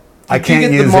 Does that I did you can't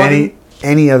get the use modern-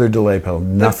 any other delay pedal.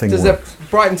 Nothing Does works. that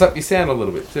brightens up your sound a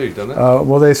little bit too, doesn't it?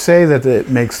 Well, they say that it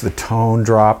makes the tone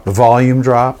drop, the volume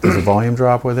drop. There's a volume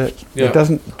drop with it. Yeah. It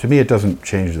doesn't. To me, it doesn't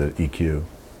change the EQ.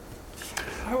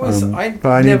 I but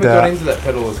I need never got that. into that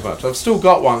pedal as much. I've still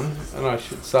got one, and I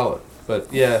should sell it.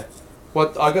 But yeah,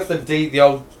 I got the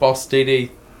old Boss DD2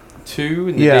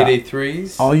 and the Yeah.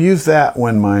 DD3s. I'll use that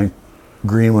when my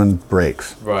green one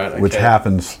breaks, Right, okay. which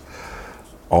happens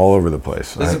all over the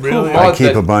place. There's a cool Really? I mod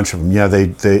keep that- a bunch of them. Yeah,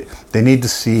 they need to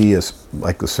see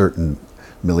like a certain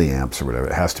milliamps or whatever.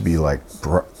 It has to be like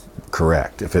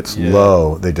correct. If it's Yeah.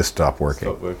 low, they just stop working.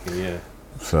 Stop working, yeah.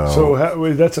 So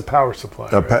that's a power supply.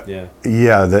 Right? Yeah.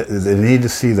 Yeah, they need to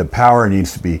see the power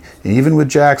needs to be. And even with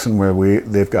Jackson, where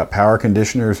they've got power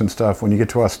conditioners and stuff. When you get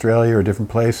to Australia or different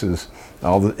places,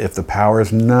 if the power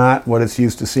is not what it's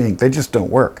used to seeing, they just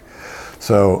don't work.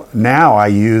 So now I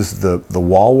use the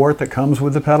wall wart that comes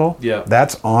with the pedal. Yeah.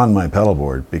 That's on my pedal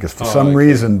board because for Oh, some okay.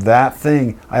 reason that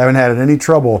thing, I haven't had any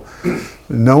trouble.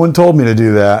 No one told me to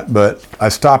do that, but I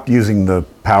stopped using the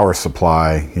power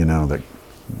supply, you know, that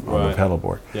on the Right. pedal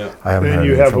board. Yeah. I haven't had And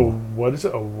you any have trouble. what is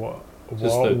it? A wall?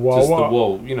 Just the wall.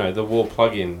 wall, you know, the wall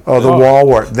plug-in. Oh, the Oh. wall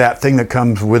wart, that thing that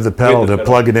comes with the pedal With the to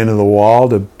pedal. plug it into the wall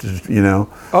to you know,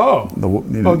 Oh.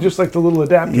 you know, Just like the little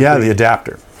adapter. yeah, thing. the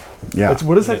adapter. Yeah, That's,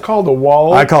 what is that called? A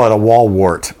wall? I call it a wall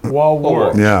wart. wall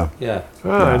wart. Yeah, Yeah.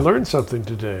 I learned something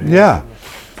today. yeah,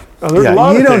 I learned a yeah.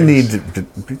 lot You of don't things.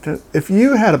 need to. If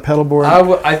you had a pedal board,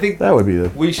 I think that would be the.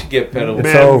 we should get pedals.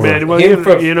 It's Man, over. man, well, Him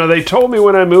from- you know, they told me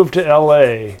when I moved to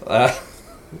LA Uh,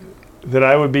 that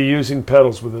I would be using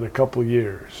pedals within a couple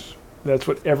years. That's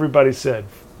what everybody said,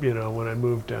 you know, when I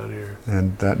moved down here.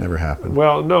 And that never happened.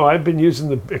 Well, no, I've been using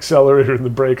the accelerator and the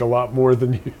brake a lot more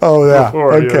than you Oh yeah,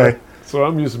 before. You okay. know? So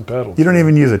I'm using pedals. You don't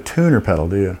even use a tuner pedal,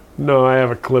 do you? No, I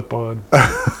have a clip on that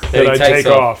that I he takes take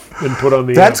off and put on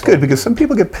the That's amp. good because some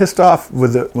people get pissed off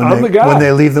with I'm the guy. when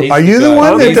they leave the. He's Are the you the guy.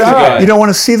 one I'm that the guy. you don't want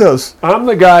to see those? I'm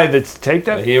the guy that's take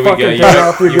that Here we go. fucking You thing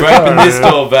off your guitar. opened this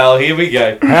man. door, Val. Here we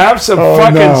go. Have some Oh,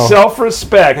 fucking no.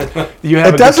 self-respect. You have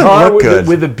It a doesn't guitar look good.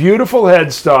 with a beautiful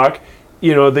headstock.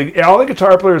 You know, all the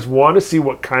guitar players want to see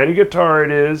what kind of guitar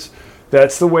it is.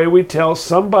 That's the way we tell.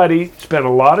 Somebody spent a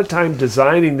lot of time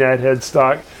designing that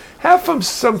headstock. Have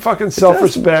some fucking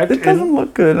self-respect. It doesn't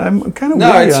look good. I'm kind of No,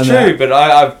 with you it's on true, that. but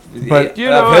I've you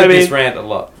know, heard I this mean- rant a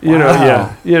lot. You know, Wow.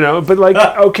 yeah, you know, but like,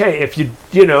 okay, if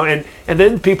you know, and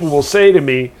then people will say to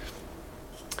me,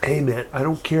 "Hey, man, I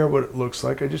don't care what it looks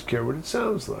like. I just care what it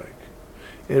sounds like."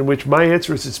 In which my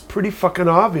answer is, it's pretty fucking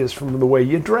obvious from the way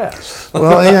you dress.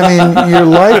 Well, yeah, I mean, your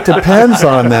life depends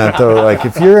on that, though. Like,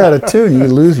 if you're out of tune, you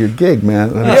lose your gig, man.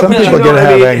 Some but you people know are going to what I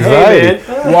have mean? anxiety.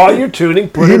 Hey, man, while you're tuning,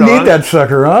 put You it need on. that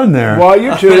sucker on there. While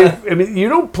you're tuning, I mean, you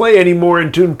don't play any more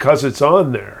in tune because it's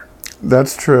on there.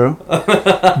 That's true.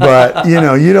 But, you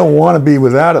know, you don't want to be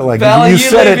without it. Like, Val, are you you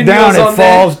set it leaving down, yours it on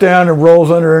there? falls down and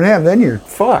rolls under an amp, then you're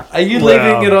fucked. Are you Well,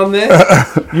 leaving it on there?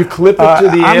 You clip it to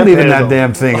the amp I'm leaving handle. that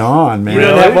damn thing on, man. You don't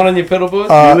Really? have one on your pedal board?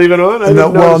 You leave it on? I No,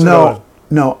 didn't well, notice it on.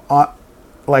 no.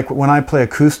 Like, when I play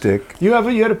acoustic, You had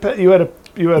a yeah,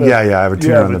 I have a you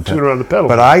tuner have on a the tuner on the pedal.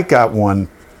 But I got one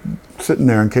sitting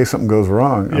there in case something goes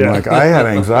wrong. I'm Yeah. like, I have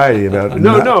anxiety about it.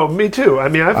 No, me too. I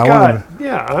mean, I've I got, wanna-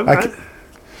 yeah, I ca-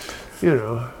 you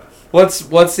know. What's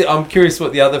the? I'm curious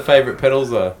what the other favorite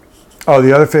pedals are. Oh,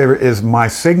 the other favorite is my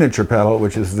signature pedal,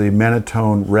 which is the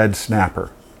Menatone Red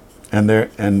Snapper, and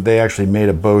they actually made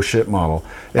a bow ship model.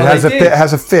 It Oh, has they a did?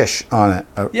 has a fish on it.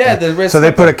 Yeah, the Red So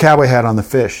they put Snapper. a cowboy hat on the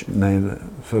fish, and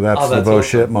so that's Oh, the that's bow awesome.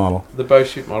 ship model. The bow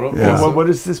shoot model. Yeah. Awesome. What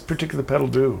does this particular pedal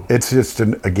do? It's just a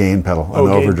gain pedal, Oh,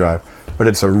 an gain. overdrive, but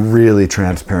it's a really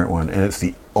transparent one, and it's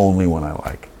the only one I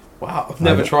like. Wow, I've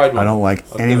never tried one. I don't like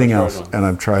I've anything never else, tried one. and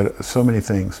I've tried so many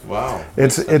things. Wow.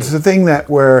 It's the thing that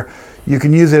where you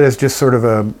can use it as just sort of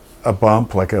a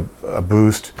bump, like a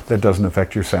boost that doesn't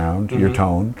affect your sound, your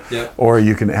tone. Yep. Or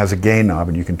you can, it has a gain knob,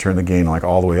 and you can turn the gain like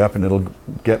all the way up, and it'll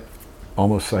get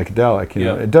almost psychedelic. You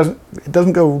know, Yep. it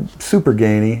doesn't go super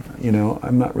gainy. You know,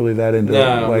 I'm not really that into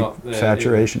No, I'm like not there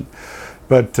saturation.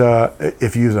 But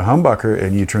if you use a humbucker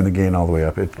and you turn the gain all the way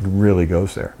up, it really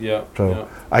goes there. Yeah. So yeah.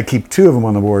 I keep two of them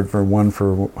on the board, one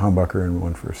for humbucker and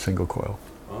one for single coil.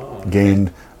 Oh,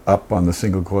 Gained up on the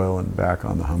single coil and back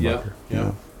on the humbucker. Yeah, you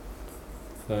know.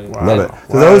 So, Wow. Love it.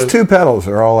 So Wow. those two pedals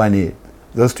are all I need.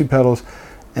 Those two pedals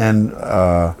and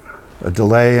a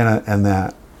delay and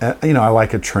that. You know, I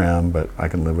like a trem, but I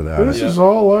can live without This it. is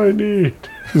all I need.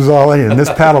 This is all I need. And this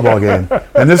paddleball game.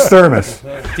 And this thermos.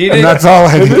 Do you And that's all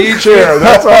I do need. you Chair,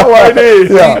 that's all I need.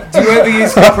 Yeah. Do you ever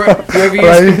use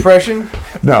Right. compression?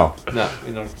 No. No,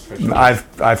 you're not compression.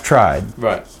 I've tried.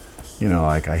 Right. You know,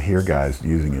 like I hear guys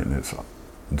using it and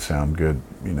it sound good,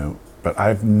 you know, but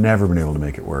I've never been able to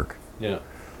make it work. Yeah.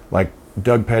 Like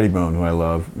Doug Pettibone, who I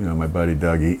love, you know, my buddy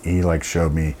Doug, he like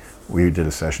showed me, we did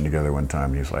a session together one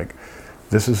time, and he's like,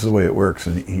 this is the way it works.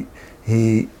 And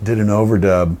he did an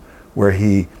overdub where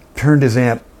he turned his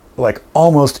amp like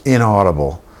almost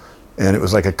inaudible, and it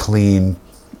was like a clean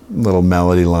little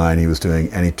melody line he was doing,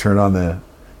 and he turned on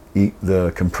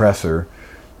the compressor,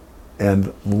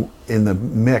 and in the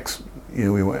mix, you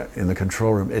know, we went in the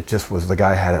control room, it just was, the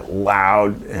guy had it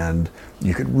loud, and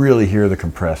you could really hear the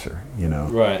compressor, you know.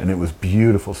 Right. And it was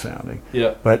beautiful sounding.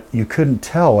 Yeah. But you couldn't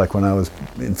tell, like when I was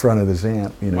in front of his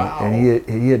amp, you know. Wow. And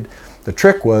he had, the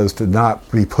trick was to not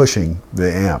be pushing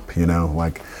the amp, you know,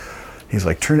 like, he's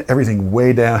like, turn everything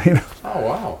way down, you know. Oh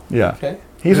wow. Yeah. Okay.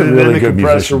 He's a And really then the good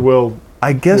compressor musician. will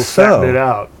I guess fatten it so.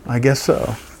 out. I guess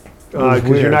so. Because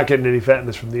you're weird. not getting any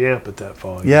fatness from the amp at that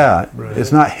volume. Yeah, Right.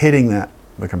 it's not hitting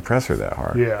the compressor that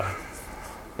hard. Yeah.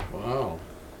 Wow.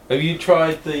 Have you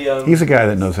tried the? He's a guy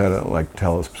that knows how to like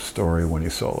tell his story when he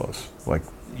solos. Like,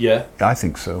 Yeah. I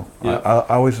think so. Yeah.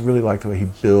 I always really like the way he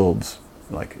builds.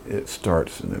 Like it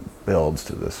starts and it builds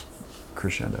to this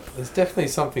crescendo. There's definitely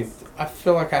something. I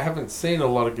feel like I haven't seen a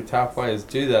lot of guitar players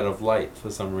do that of late for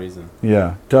some reason.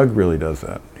 Yeah, Doug really does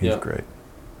that. He's Yeah. great.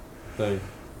 So,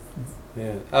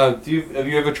 yeah. have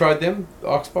you ever tried them, the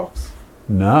Oxbox?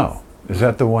 No, is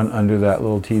that the one under that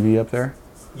little TV up there?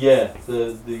 Yeah,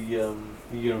 the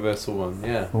universal one.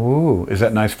 Yeah, Ooh, is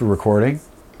that nice for recording?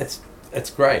 it's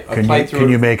great. I Can played you through. can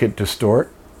you make it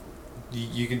distort?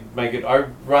 You can make it. I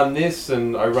run this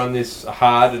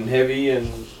hard and heavy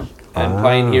and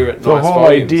playing here at The nice whole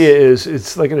volumes. idea is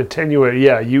it's like an attenuator.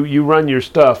 Yeah, you run your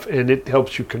stuff and it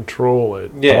helps you control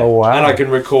it. Yeah. Oh, wow. And I can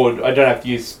record. I don't have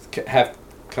to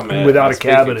come out Without a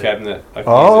speaker cabinet. I can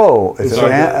Oh, use it. it's So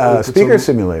a it's speaker a-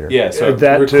 simulator. Yeah, so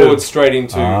that it too. records straight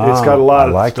into. Ah. It's got a lot I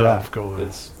of like stuff that. going.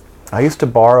 It's I used to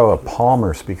borrow a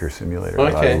Palmer speaker simulator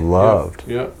that I okay. loved.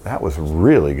 Yeah. That was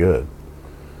really good.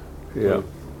 Yeah.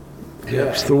 Yeah.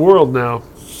 It's the world now,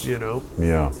 you know.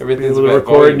 Yeah. Be Everything's able to about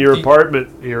record in volume. your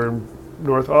apartment here in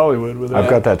North Hollywood with I've that.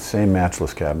 got that same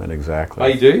matchless cabinet exactly. Oh,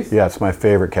 you do? Yeah, it's my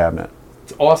favorite cabinet.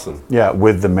 It's awesome. Yeah,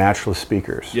 with the matchless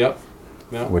speakers. Yep.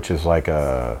 Yeah. Which is like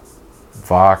a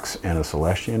Vox and a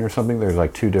Celestion or something. There's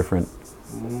like two different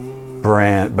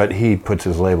brand, but he puts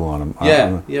his label on them.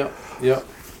 Yeah. Yep. Yep.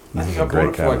 I This think is I a bought great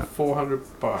it for like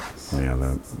cabinet. $400.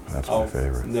 Yeah, that's my I'll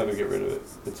favorite. never get rid of it.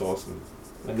 It's awesome.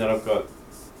 And then I've got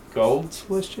gold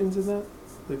Celestians in that.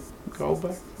 The gold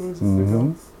back. What is it? The Mhm.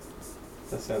 gold?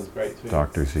 That sounds great too.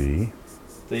 Dr. Z.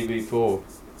 DB4.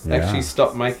 Yeah. Actually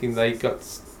stopped making. They got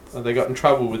in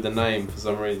trouble with the name for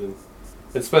some reason.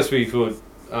 It's supposed to be for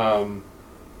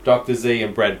Dr. Z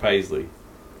and Brad Paisley.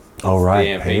 Oh, the right.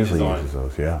 amp he Paisley designed. uses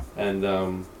those, yeah.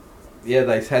 And yeah,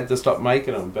 they had to stop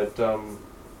making them, but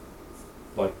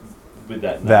like with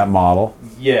that name. That model.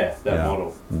 Yeah, that Yeah.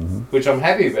 model, Hmm. which I'm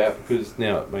happy about because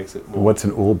now it makes it more. What's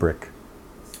an Ulbrich?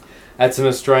 That's an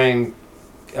Australian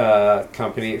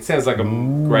company. It sounds like a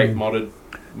great modded.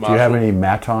 Do you have any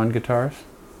Maton guitars?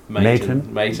 Maton?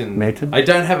 Maton? I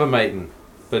don't have a Maton,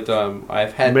 but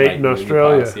I've had Maton Maton in the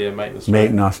Australia. past. Yeah, Maton Australia. Made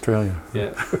in Australia. Yeah,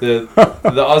 the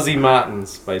Aussie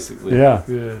Martins basically. Yeah.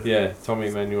 Yeah. Yeah, Tommy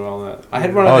Emmanuel on that. I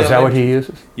had one of Oh, their is that what electric- he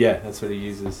uses? Yeah, that's what he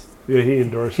uses. Yeah, he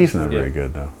endorses He's not it. very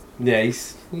good, though. Yeah,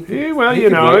 Well, he you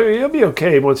can know, work. he'll be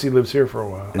okay once he lives here for a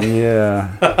while. Yeah.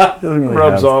 Doesn't really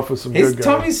Rubs have- off with some His good guys.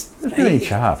 Tommy's Doesn't have any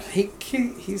chops.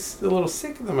 He's a little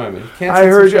sick at the moment. He can't I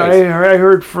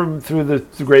heard through the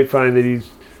grapevine that he's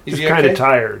Is Just he kind of okay?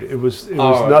 tired. It was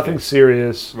Oh, nothing okay.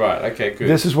 serious. Right. Okay. Good.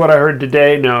 This is what I heard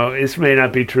today. No, this may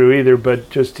not be true either,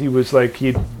 but just he was like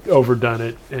he'd overdone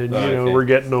it, and Oh, okay. we're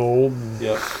getting old. And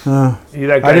Yeah.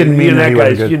 that guy, I didn't mean that he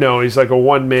guy's, wasn't good. he's like a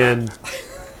one man.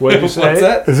 What did you say? What's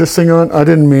that? Is this thing on? I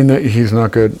didn't mean that he's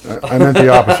not good. I meant the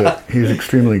opposite. He's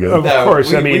extremely good. Of No,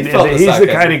 course, we- I mean we felt the he's the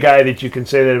sarcasm. kind of guy that you can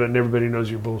say that, but everybody knows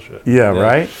you're bullshit. Yeah, Yeah.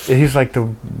 right. He's like the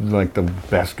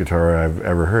best guitar I've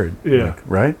ever heard. Yeah. Like,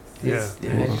 right. Yeah,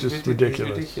 it's just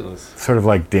ridiculous. ridiculous. Sort of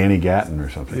like Danny Gatton or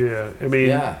something. Yeah, I mean,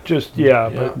 Yeah. but Yeah.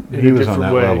 in He a was on different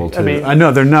that way. level too. I mean, I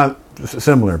know they're not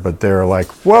similar, but they're like,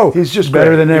 whoa, he's just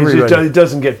better great. than everybody. It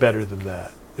doesn't get better than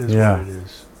that. Is Yeah. what it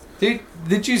is.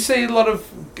 Did you see a lot of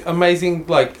amazing,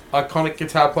 like, iconic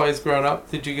guitar players growing up?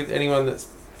 Did you get anyone that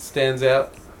stands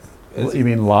out? You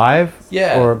mean live?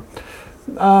 Yeah. Or,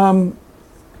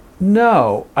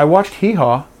 no, I watched Hee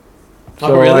Haw. So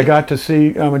Oh, really? I got to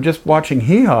see. Just watching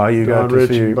Hee Haw, you Don got to Rich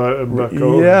see. and Buck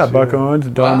Owens. Yeah, Buck Owens,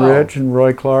 Don Wow. Rich, and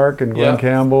Roy Clark, and Glenn Yeah.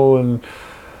 Campbell,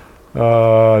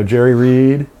 and Jerry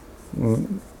Reed,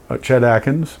 Chet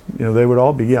Atkins. They would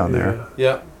all be on there.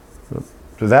 Yeah.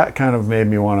 So that kind of made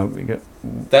me want to get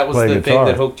That was play the guitar. thing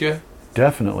that hooked you?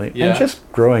 Definitely. Yeah. And just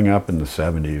growing up in the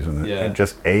 70s and Yeah.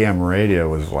 just AM radio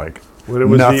was like, When it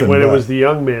was Nothing when it but- was the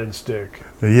young man stick.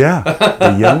 yeah,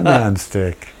 the young man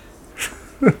stick.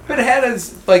 But how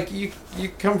does, like, you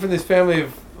come from this family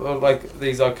of like,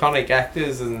 these iconic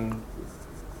actors, and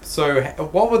so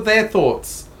what were their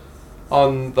thoughts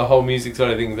on the whole music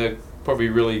side of things? They're probably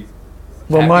really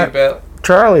Well, happy about...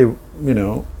 Charlie,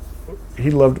 he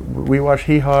loved, we watched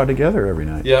Hee Haw together every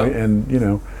night. Yeah.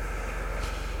 And,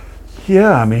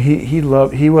 yeah, I mean,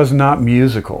 he was not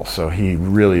musical, so he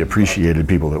really appreciated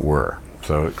people that were.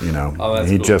 So, Oh,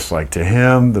 that's he cool. just like, to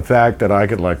him, the fact that I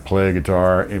could like play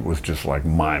guitar, it was just like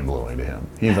mind blowing to him.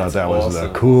 He thought that was the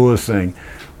awesome. coolest thing.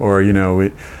 Or,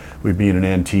 we'd be in an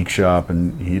antique shop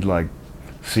and he'd like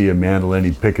see a mandolin,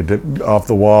 he'd pick it off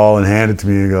the wall and hand it to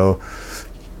me and go,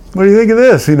 what do you think of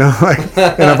this? And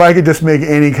if I could just make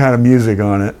any kind of music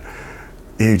on it,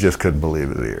 he just couldn't believe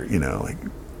his ear. Like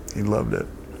he loved it.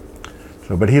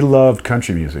 So, but he loved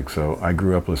country music. So I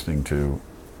grew up listening to,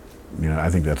 I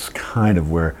think that's kind of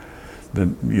where the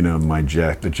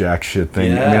jack shit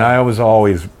thing. I mean, Yeah. I was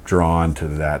always drawn to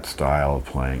that style of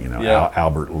playing. Yeah.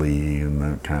 Albert Lee and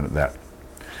the kind of that.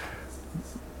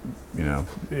 Yeah.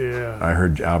 I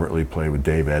heard Albert Lee play with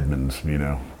Dave Edmunds.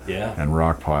 Yeah. And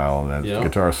Rockpile, and that Yeah.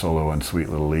 guitar solo on Sweet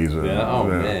Little Lisa. Yeah. Oh,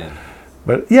 man.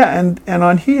 But yeah, and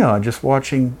on Hee Haw, just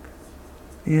watching,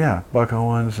 Buck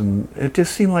Owens, and it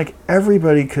just seemed like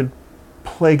everybody could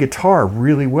play guitar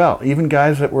really well. Even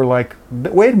guys that were like,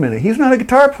 wait a minute, he's not a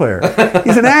guitar player,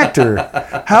 he's an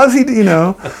actor. How's he,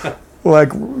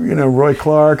 Roy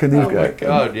Clark and these Oh, my guys.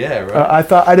 God, yeah,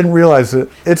 right. I didn't realize that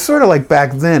it's sort of like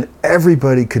back then,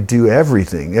 everybody could do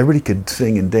everything. Everybody could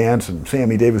sing and dance, and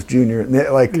Sammy Davis Jr. And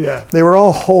they were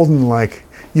all holding like,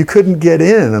 you couldn't get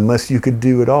in unless you could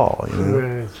do it all.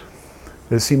 Right.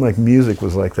 It seemed like music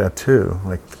was like that too.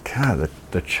 Like, God,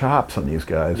 the chops on these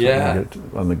guys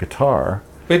on the guitar.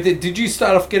 But did you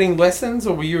start off getting lessons,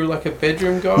 or were you like a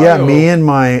bedroom guy? Yeah, or? me and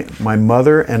my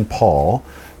mother and Paul,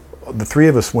 the three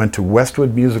of us went to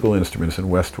Westwood Musical Instruments in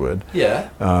Westwood. Yeah.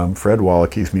 Fred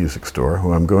Wallake's music store,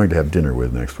 who I'm going to have dinner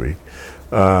with next week.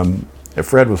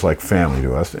 Fred was like family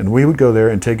to us, and we would go there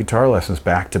and take guitar lessons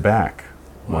back to back,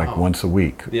 like Wow. once a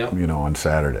week, Yeah. on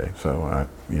Saturday. So,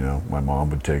 my mom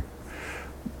would take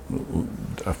an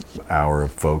hour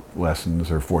of folk lessons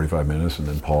or 45 minutes, and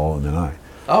then Paul, and then I.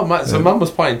 Oh, so Mum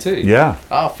was playing too? Yeah.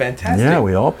 Oh, fantastic. Yeah,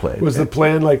 we all played. Was the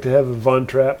plan like to have a Von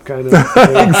Trapp kind of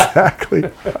thing? Exactly.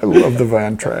 I love the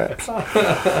Van Trapps.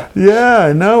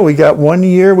 Yeah, no, we got 1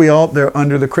 year, they're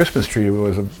under the Christmas tree, it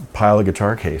was a pile of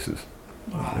guitar cases.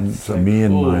 Oh, And that's so me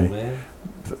and cool, my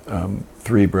man.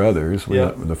 three brothers,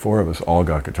 Yeah. the four of us all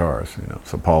got guitars,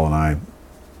 So Paul and I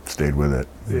stayed with it.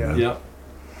 Yeah. Yeah.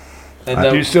 And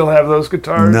Do you still have those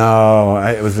guitars? No,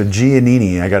 it was a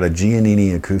Giannini. I got a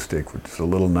Giannini acoustic, which is a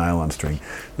little nylon string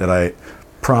that I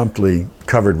promptly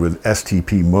covered with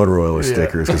STP motor oil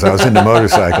stickers because I was into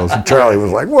motorcycles. And Charlie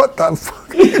was like, "What the fuck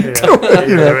are you doing?"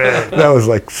 Right. That was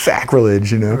like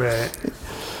sacrilege, Right.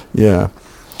 Yeah.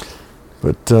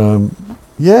 But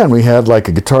and we had like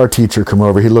a guitar teacher come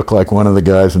over. He looked like one of the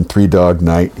guys in Three Dog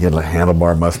Night. He had a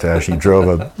handlebar mustache. He drove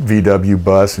a VW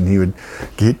bus, and he would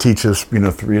teach us,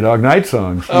 Three Dog Night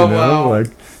songs. Oh, wow. Like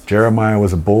Jeremiah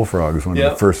Was a Bullfrog was one of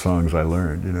Yep. the first songs I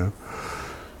learned.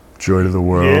 Joy to the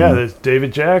World. Yeah, there's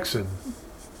David Jackson.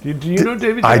 Do you know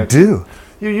David Jackson? I do.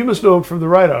 You must know him from the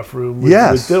Write-Off Room with,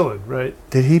 Yes. with Dylan, right?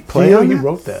 Did he play You know on he that?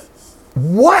 wrote that.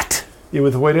 What? Yeah,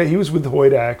 with Hoyt. He was with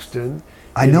Hoyt Axton,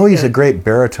 I know he's a great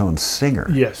baritone singer.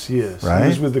 Yes, he is. Right? He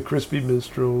was with the Crispy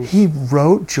Minstrels. He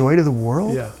wrote "Joy to the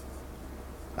World." Yeah.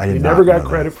 I did He not never got know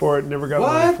credit that. for it. Never got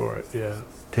money for it. Yeah.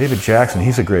 David Jackson.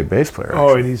 He's a great bass player.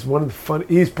 Oh, and he's one of the fun.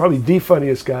 He's probably the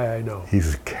funniest guy I know.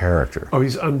 He's a character. Oh,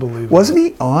 he's unbelievable. Wasn't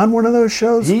he on one of those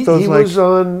shows? He those was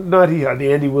on on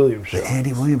the Andy Williams show. the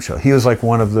Andy Williams show. He was like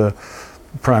one of the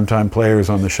primetime players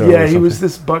on the show. Yeah, or he was something.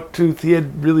 this bucktooth. He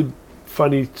had really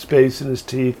funny space in his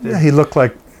teeth. Yeah, he looked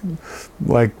like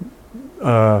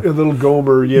A little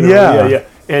Gomer, you know. Yeah.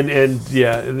 And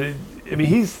yeah. I mean,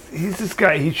 he's this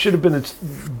guy. He should have been a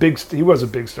big. He was a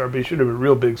big star, but he should have been a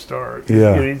real big star.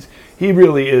 Yeah. You know, he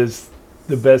really is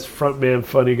the best frontman,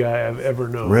 funny guy I've ever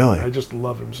known. Really? I just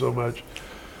love him so much.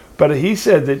 But he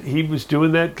said that he was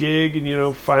doing that gig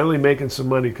and finally making some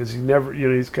money because he never,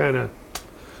 he's kind of,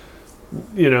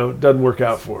 doesn't work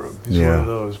out for him. He's one of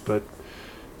those. But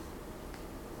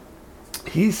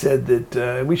he said that,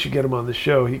 and we should get him on the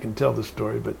show. He can tell the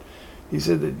story, but. He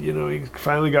said that, he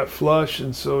finally got flush,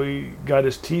 and so he got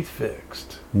his teeth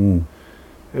fixed. Mm.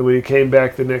 And when he came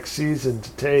back the next season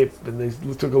to tape, and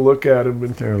they took a look at him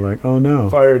and They were like, "Oh no,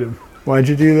 fired him." why'd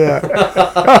you do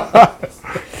that?"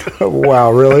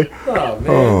 Wow, really? Oh, man.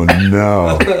 Oh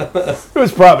no. It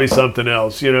was probably something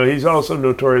else. He's also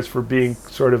notorious for being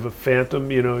sort of a phantom.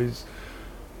 He's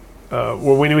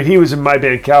when he was in my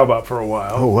band Cowbop for a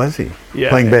while. Oh, was he? Yeah.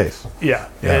 Playing bass. Yeah,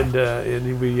 Yeah.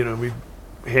 and we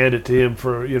hand it to him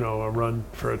for a run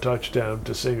for a touchdown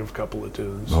to sing a couple of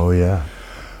tunes. Oh yeah.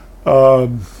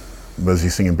 Was he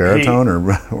singing baritone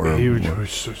or He was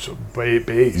so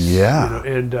bass. Yeah.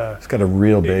 And he's got a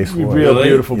real bass voice. real Really?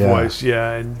 beautiful Yeah. voice.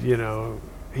 Yeah, and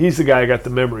he's the guy I got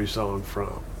the memory song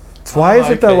from. Why is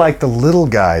it that okay. like the little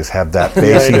guys have that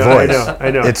bassy voice? I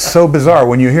know. It's so bizarre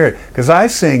when you hear it because I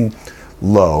sing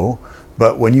low,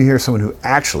 but when you hear someone who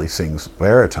actually sings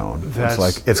baritone, That's it's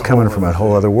like it's a coming whole from a other whole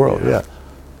thing. other world. Yeah. Yeah.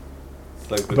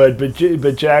 Like the-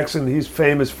 But Jackson, he's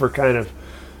famous for kind of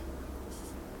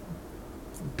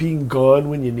being gone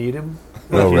when you need him.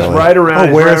 Oh, He's really? right around. Oh,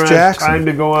 he's where's right around Jackson? Time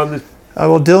to go on this.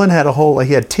 Well, Dylan had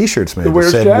he had T-shirts made that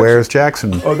Where's said Jackson? "Where's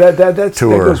Jackson?" Oh, that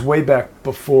Tour. goes way back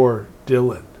before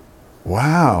Dylan.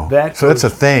 Wow. That So that's a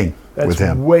goes- thing That's with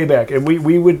him. way back, and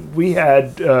we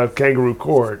had Kangaroo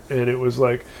Court, and it was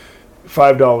like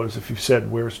 $5 if you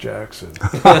said "Where's Jackson,"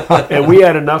 and we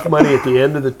had enough money at the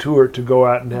end of the tour to go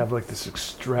out and have like this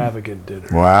extravagant dinner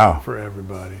Wow. for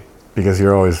everybody. Because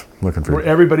you're always looking Where for.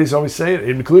 everybody's always saying it,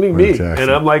 including Where's me, Jackson? and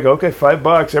I'm like, okay,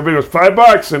 $5. Everybody goes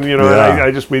 $5, and Yeah.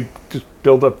 and we just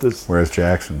build up this. Where's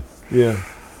Jackson? Yeah,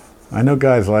 I know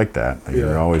guys like that. Like, Yeah.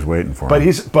 You're always waiting for but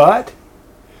him. but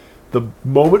the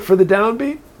moment for the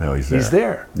downbeat, No, he's there. he's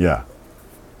there. Yeah.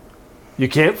 You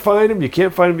can't find him. You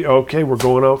can't find him. Okay, we're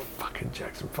going out. Fucking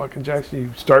Jackson. You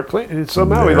start playing, and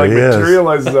somehow he There he is.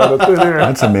 materializes out of thin air.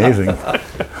 That's amazing.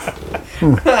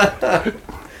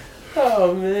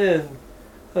 oh man.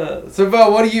 So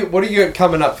Val, what are you got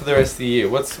coming up for the rest of the year?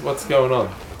 What's going on?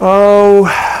 Oh,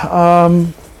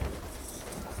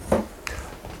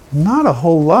 not a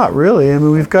whole lot, really. I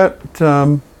mean, we've got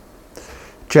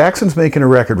Jackson's making a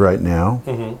record right now.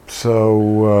 Mm-hmm.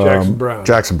 So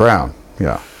Jackson Brown,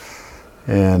 yeah.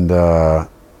 And so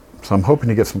I'm hoping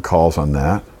to get some calls on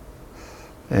that.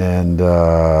 And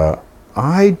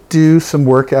I do some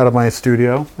work out of my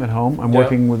studio at home. I'm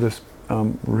working with this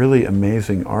really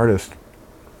amazing artist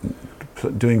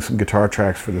doing some guitar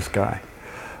tracks for this guy.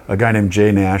 A guy named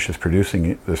Jay Nash is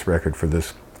producing this record for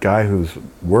this guy who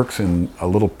works in a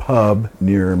little pub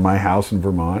near my house in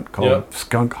Vermont called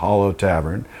Skunk Hollow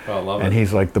Tavern. Oh, I love and it.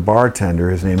 he's like the bartender.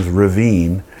 His name's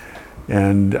Ravine.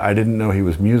 And I didn't know he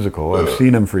was musical. I've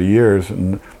seen him for years,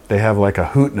 and they have like a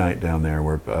hoot night down there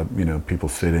where people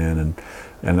sit in,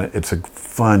 and it's a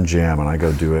fun jam, and I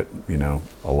go do it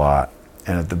a lot.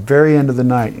 And at the very end of the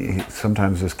night,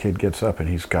 sometimes this kid gets up and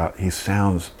he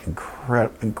sounds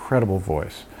incredible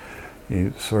voice.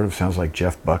 He sort of sounds like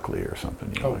Jeff Buckley or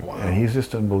something. Oh, wow. And he's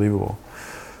just unbelievable.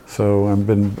 So I've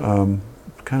been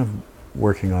kind of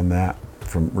working on that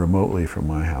remotely from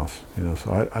my house.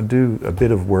 So I do a bit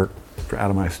of work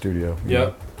out of my studio.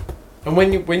 Yeah. And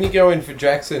when you go in for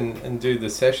Jackson and do the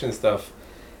session stuff,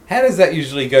 how does that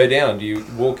usually go down? Do you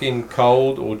walk in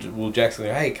cold, or will Jackson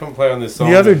go, "Hey, come play on this song"?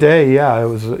 The other day,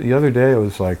 it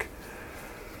was like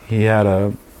he had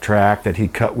a track that he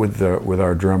cut with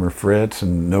our drummer Fritz,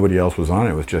 and nobody else was on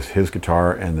it. It was just his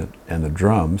guitar and the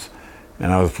drums.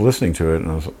 And I was listening to it,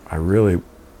 and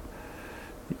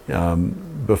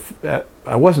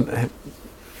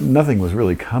nothing was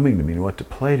really coming to me what to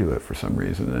play to it for some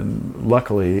reason. And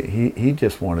luckily, he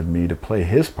just wanted me to play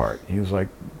his part. He was like,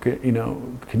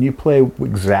 can you play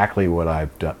exactly what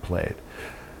I've played?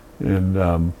 And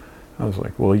I was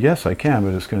like, well, yes, I can,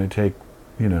 but it's going to take,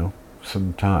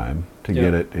 some time to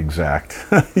get it exact,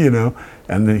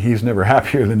 And then he's never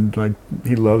happier than, like,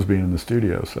 he loves being in the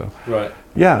studio. So, Right.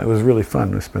 yeah, it was really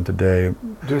fun. We spent a day.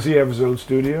 Does he have his own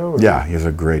studio? Or? Yeah, he has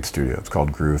a great studio. It's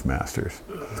called Groove Masters.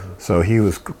 So he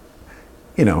was,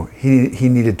 he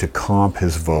needed to comp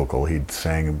his vocal. He'd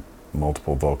sang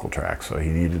multiple vocal tracks, so he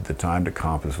needed the time to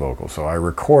comp his vocal. So I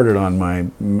recorded on my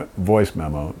voice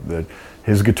memo that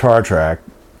his guitar track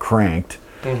cranked,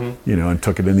 and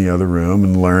took it in the other room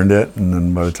and learned it. And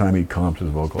then by the time he comped his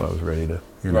vocal, I was ready to,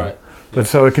 Right. But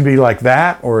so it can be like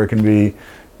that, or it can be,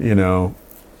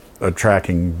 a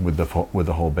tracking with the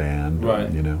whole band,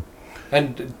 Right.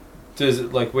 And does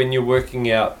it, like, when you're working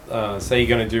out, say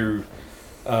you're going to do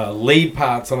lead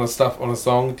parts on a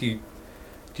song, do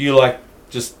you like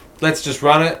let's just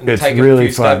run it and it's take really a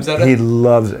few fun. stabs at it? He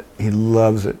loves it. He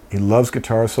loves it. He loves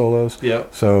guitar solos. Yeah.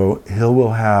 So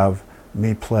will have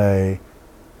me play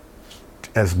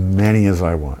as many as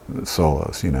I want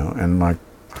solos, and like,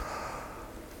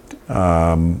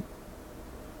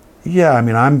 yeah, I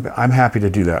mean, I'm happy to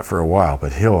do that for a while,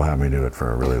 but he'll have me do it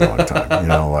for a really long time,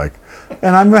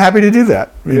 and I'm happy to do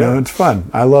that. It's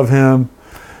fun. I love him,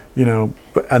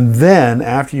 and then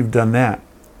after you've done that,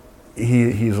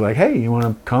 he's like, hey, you want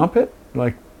to comp it?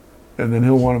 Like, and then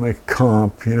he'll want to make a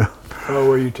comp, Oh,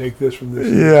 where you take this from this?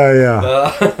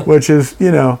 Yeah. Which is,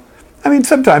 I mean,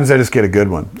 sometimes I just get a good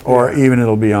one, or even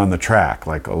it'll be on the track.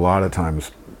 Like a lot of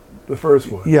times, the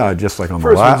first one. Yeah, just like on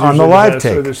First one's the usually live best,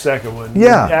 take. or the second one.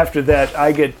 Yeah. After that,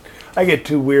 I get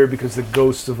too weird because the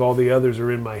ghosts of all the others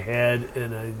are in my head,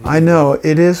 and I know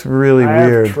it is really I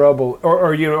weird. have trouble,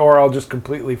 or I'll just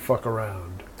completely fuck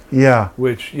around. Yeah.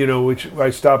 Which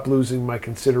I stop losing my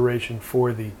consideration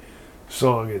for the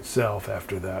song itself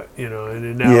after that,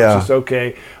 and now it's just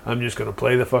okay. I'm just going to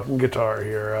play the fucking guitar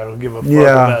here. I don't give a fuck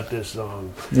about this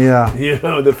song. Yeah.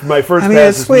 My first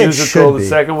pass is musical. The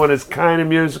second one is kind of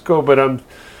musical, but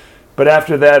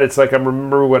after that, it's like I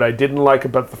remember what I didn't like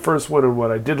about the first one and what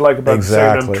I did like about the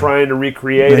second. I'm trying to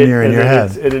recreate it, you're in your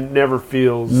head. And it never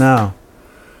feels. No.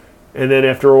 And then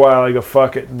after a while, I go,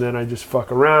 fuck it, and then I just fuck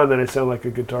around. Then I sound like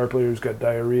a guitar player who's got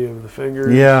diarrhea of the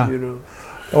fingers. Yeah.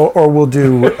 Or we'll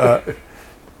do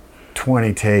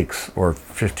 20 takes or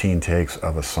 15 takes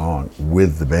of a song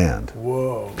with the band.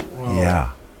 Whoa.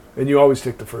 Yeah. And you always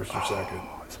take the first or second.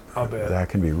 I'll bet. That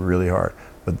can be really hard.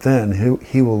 But then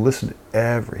he will listen to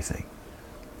everything.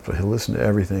 So he'll listen to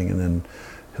everything, and then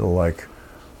he'll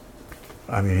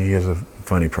he has a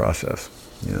funny process.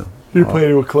 You play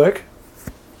to a click?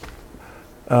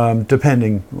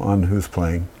 Depending on who's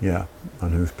playing,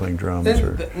 on who's playing drums.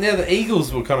 Now the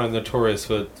Eagles were kind of notorious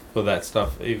for that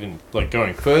stuff, even like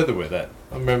going further with it.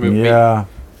 I remember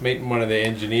meeting one of their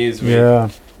engineers.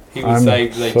 He would say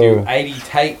they do 80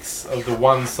 takes of the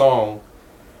one song.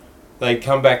 They'd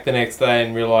come back the next day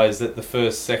and realize that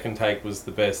the second take was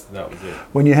the best, and that was it.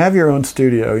 When you have your own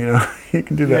studio, you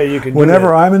can do that. Yeah, you can. Whenever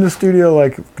do that. I'm in the studio,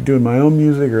 like doing my own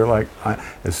music, or like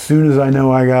as soon as I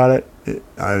know I got it,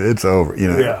 it's over.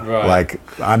 Like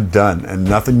I'm done, and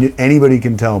nothing anybody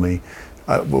can tell me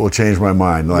will change my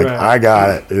mind. Like I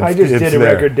got it. I just did a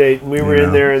record date, and we were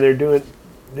in there, and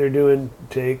they're doing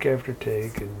take after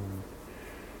take, and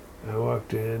I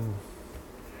walked in.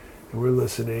 And we're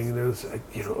listening, and it was,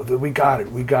 we got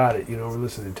it. We're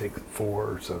listening to take 4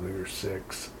 or something, or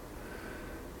 6.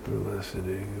 We're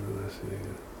listening.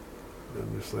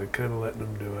 I'm just like kind of letting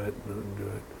them do it.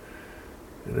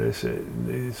 And I said,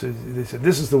 they said,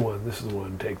 this is the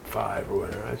one, take 5 or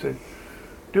whatever. I said,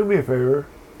 do me a favor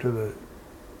to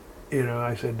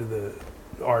I said to the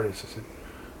artist, I said,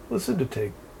 listen to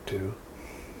take 2.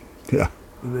 Yeah.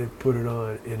 And they put it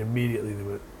on, and immediately they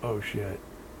went, oh shit.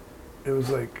 It was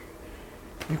like,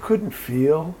 you couldn't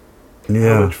feel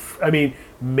how much,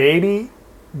 maybe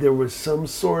there was some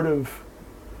sort of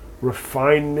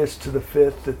refinedness to the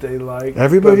fifth that they liked.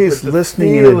 Everybody's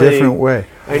listening in a different way.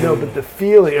 I know, but the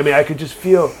feeling, I could just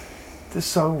feel this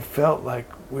song felt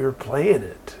like we were playing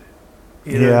it.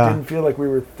 It didn't feel like we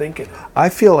were thinking it. I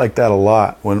feel like that a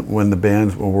lot when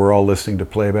we're all listening to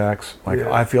playbacks.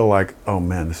 I feel like, oh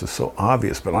man, this is so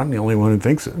obvious, but I'm the only one who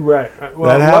thinks it. Right. Well,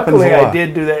 that happens luckily a lot. I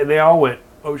did do that, and they all went,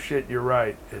 oh shit, you're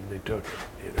right, and they took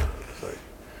it. It's like,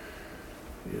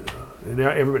 and now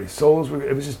everybody's solos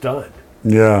it was just done.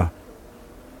 Yeah.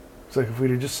 It's like if we'd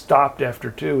have just stopped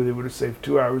after 2, they would have saved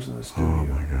 2 hours in the studio. Oh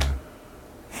my god.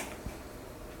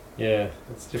 Yeah,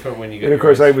 it's different when you get. And of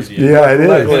course, I was. Yeah,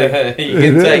 it is. You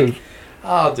can take.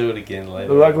 I'll do it again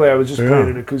later. Luckily, I was just playing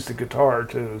an acoustic guitar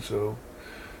too, so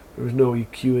There was no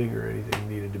EQing or anything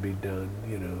needed to be done,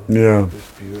 Yeah. It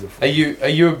was beautiful. Are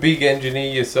you a big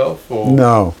engineer yourself, or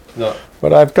No. No.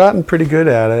 But I've gotten pretty good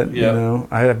at it. Yeah.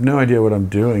 I have no idea what I'm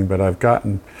doing, but I've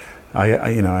gotten.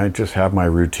 I just have my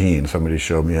routine. Somebody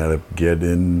showed me how to get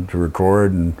in to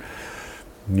record, and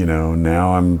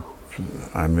now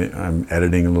I'm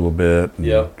editing a little bit. And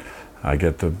Yeah. I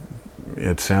get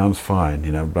it sounds fine,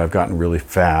 but I've gotten really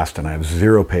fast, and I have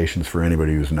zero patience for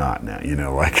anybody who's not now.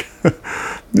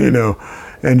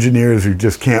 Engineers who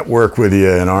just can't work with you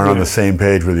and aren't on the same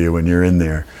page with you when you're in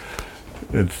there.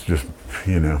 It's just,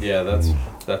 Yeah,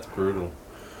 that's brutal.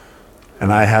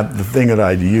 And I have the thing that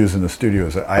I use in the studio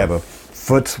is I have a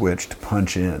foot switch to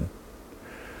punch in.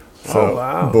 So,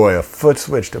 wow. Boy, a foot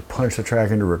switch to punch the track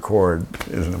into record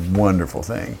is a wonderful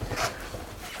thing.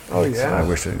 Oh,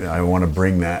 So yeah. I want to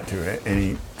bring that to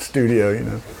any studio,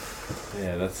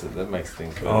 Yeah, that makes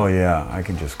things better. Oh yeah, I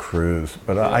can just cruise.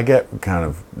 But I get kind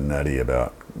of nutty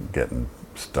about getting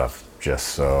stuff just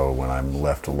so when I'm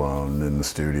left alone in the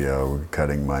studio,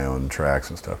 cutting my own tracks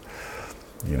and stuff.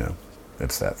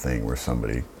 It's that thing where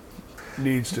somebody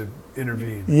Needs to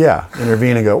intervene.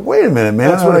 intervene and go, wait a minute,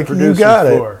 man, That's what a you producer's got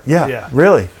it. for. Yeah, Yeah.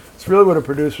 really. It's really what a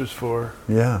producer's for.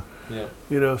 Yeah.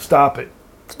 Yeah. Stop it.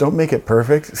 Don't make it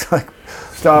perfect. It's like,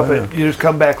 Stop Yeah. it. You just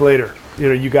come back later.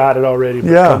 You got it already,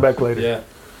 but Yeah. come back later. Yeah.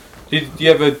 Did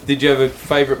you have a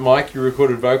favorite mic you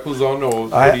recorded vocals on, or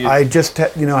what do you? I just,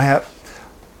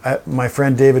 my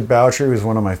friend David Boucher, who's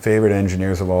one of my favorite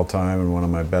engineers of all time and one of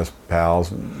my best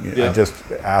pals. And Yeah. I just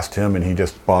asked him, and he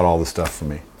just bought all the stuff for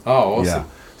me. Oh, awesome. Yeah.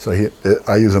 So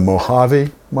I use a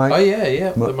Mojave mic Oh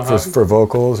yeah. The Mojave. for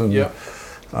vocals and Yeah.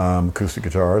 acoustic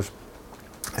guitars,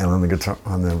 and on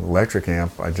the electric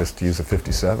amp, I just use a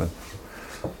 57.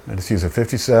 I just use a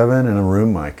 57 and a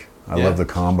room mic. I Yeah. love the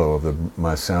combo of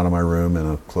my sound of my room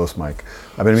and a close mic.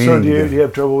 I've been So meaning do to you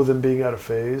have trouble with them being out of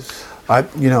phase? I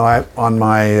on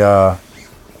my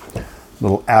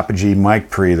little Apogee mic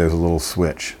pre, there's a little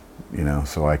switch,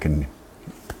 so I can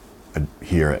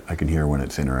hear it. I can hear when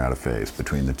it's in or out of phase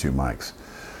between the two mics.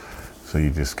 So you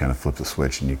just kind of flip the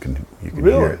switch and you can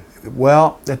Really? hear it.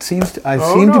 Well, that seems to, I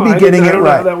Oh, seem no, to be I getting don't it know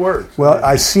how right. that works. Well,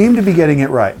 I seem to be getting it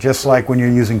right, just like when you're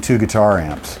using two guitar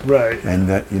amps. Right. And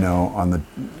that, on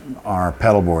our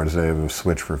pedal boards, they have a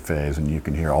switch for phase, and you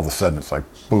can hear all of a sudden it's like,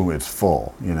 boom, it's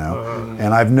full,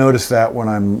 And I've noticed that when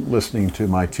I'm listening to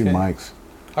my two Okay. mics.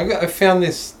 I found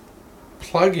this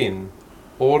plug-in,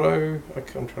 Auto.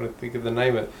 I'm trying to think of the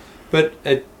name of it, but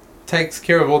it takes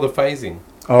care of all the phasing.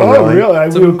 Oh,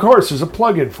 really? So- Of course, there's a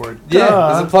plug-in for it. Yeah,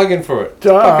 Duh. there's a plug-in for it. It's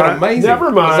Duh. fucking amazing.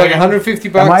 Never mind. It's like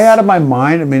 $150. Am I out of my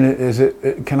mind? I mean, is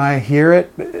it? Can I hear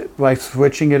it by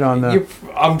switching it on the?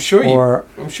 I'm sure or-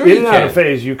 you. I'm sure In you and can. out of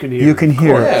phase, you can hear. You can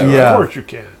hear it, Of yeah. course you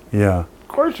can. Yeah, Of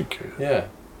course you can. Yeah.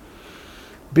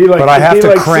 Be like, but I it'd have be to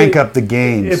like crank sitting- up the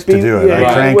gains it'd to be- do it. yeah,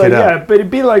 I crank well, it up. Yeah, but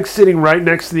it'd be like sitting right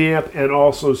next to the amp and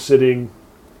also sitting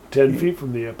 10 feet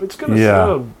from the amp. It's going to Yeah.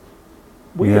 sound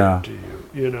weird Yeah. to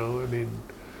you. I mean,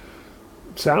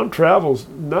 sound travels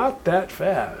not that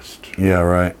fast. Yeah,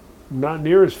 right. Not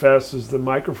near as fast as the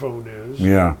microphone is.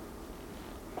 Yeah.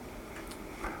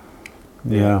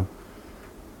 Yeah.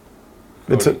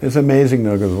 It's amazing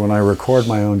though, because when I record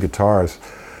my own guitars,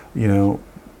 it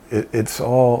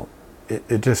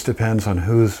just depends on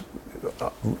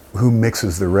who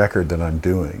mixes the record that I'm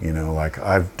doing. Like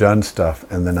I've done stuff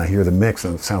and then I hear the mix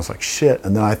and it sounds like shit,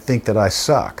 and then I think that I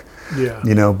suck.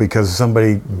 Yeah. Because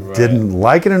somebody didn't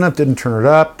like it enough, didn't turn it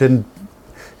up,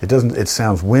 it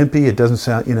sounds wimpy, it doesn't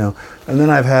sound, and then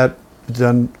I've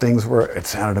done things where it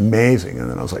sounded amazing, and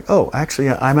then I was like, oh, actually,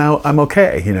 I'm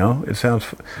okay, it sounds,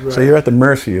 Right. so you're at the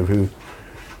mercy of who,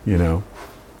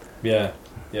 Yeah.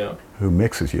 Yeah. who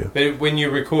mixes you. But when you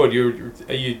record,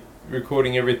 are you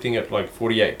recording everything at like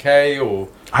 48K or?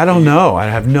 I don't know, I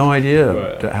have no idea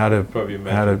Right. how to Probably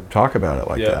imagine. how to talk about it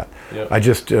like Yeah, that. yeah. I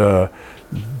just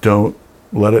don't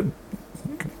let it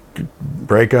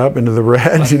break up into the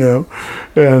red,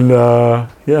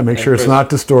 and make sure it's not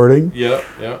distorting. Yeah.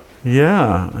 Yeah.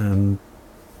 Yeah, and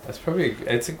It's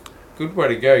a good way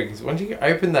to go, because once you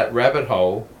open that rabbit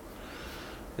hole,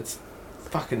 it's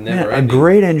fucking never a ending.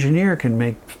 great engineer can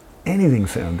make anything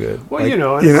sound good. Well, Like, and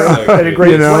So a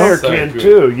great good. player So can good.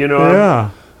 too. yeah,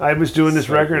 I was doing this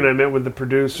So record, good. and I met with the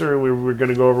producer, and we were going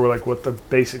to go over like what the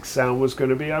basic sound was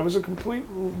going to be. I was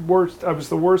I was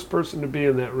the worst person to be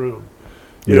in that room.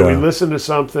 We Yeah. listened to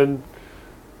something.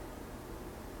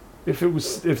 If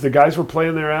the guys were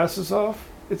playing their asses off,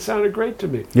 it sounded great to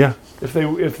me. Yeah. If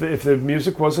the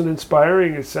music wasn't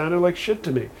inspiring, it sounded like shit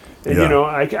to me. And Yeah. you know,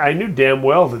 I knew damn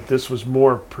well that this was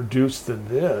more produced than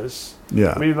this.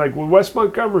 Yeah. I mean, like with Wes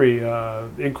Montgomery,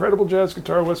 incredible jazz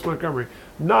guitar, Wes Montgomery,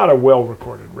 not a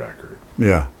well-recorded record.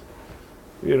 Yeah.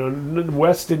 You know,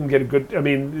 Wes didn't get a good. I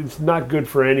mean, it's not good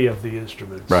for any of the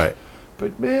instruments. Right.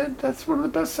 But man, that's one of the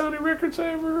best sounding records I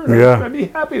ever heard. Yeah. I'd be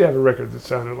happy to have a record that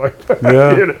sounded like that.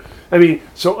 Yeah. You know? I mean,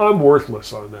 so I'm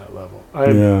worthless on that level.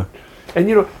 Yeah. And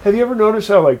you know, have you ever noticed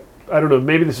how, like, I don't know,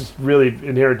 maybe this is really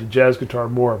inherent to jazz guitar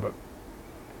more, but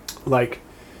like,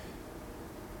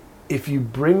 if you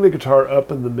bring the guitar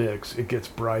up in the mix, it gets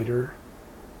brighter.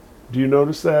 Do you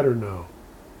notice that or no?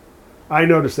 I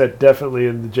noticed that definitely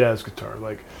in the jazz guitar.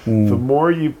 Like, the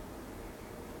more you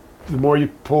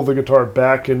pull the guitar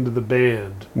back into the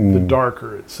band, the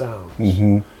darker it sounds.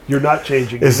 Mm-hmm. You're not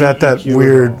changing. Is any that EQ at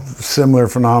weird, all. similar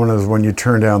phenomenon as when you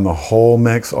turn down the whole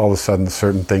mix, all of a sudden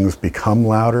certain things become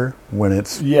louder when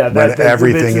it's Yeah, when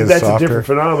everything is that's softer? a different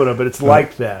phenomenon, but it's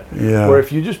like that. Yeah. Where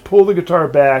if you just pull the guitar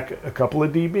back a couple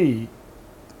of dB,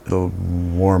 It'll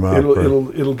warm up. it'll or-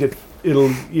 you'll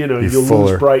Be lose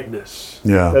fuller. brightness.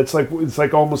 Yeah. It's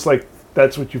like almost like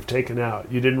that's what you've taken out.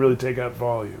 You didn't really take out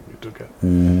volume. You took out,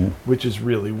 which is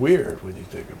really weird when you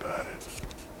think about it.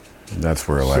 That's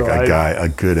where like So a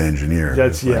good engineer.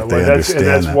 That's is like, yeah. they Well, that's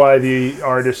understand that. why the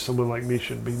artist, someone like me,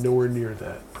 should be nowhere near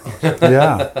that process.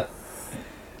 Yeah.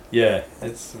 Yeah,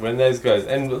 it's when those guys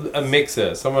and a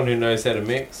mixer, someone who knows how to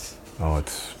mix. Oh,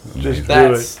 it's Just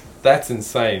amazing. That's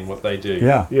insane what they do.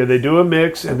 Yeah. Yeah, they do a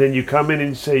mix, and then you come in and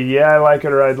you say, "Yeah, I like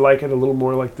it," or "I'd like it a little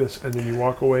more like this," and then you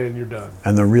walk away and you're done.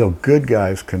 And the real good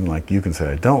guys can, like, you can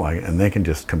say I don't like it, and they can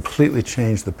just completely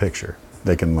change the picture.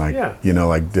 They can, like, Yeah.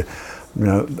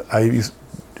 I used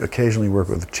to occasionally work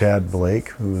with Chad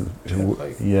Blake,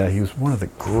 Blake. yeah, he was one of the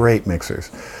great mixers.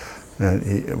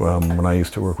 And when I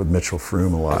used to work with Mitchell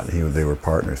Froome a lot, they were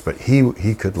partners. But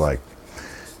he could like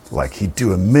he'd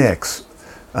do a mix,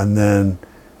 and then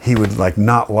he would like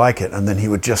not like it, and then he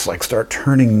would just like start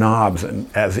turning knobs and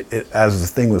as the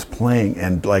thing was playing,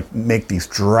 and like make these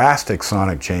drastic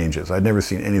sonic changes. I'd never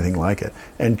seen anything like it,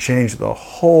 and change the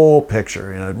whole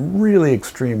picture in a really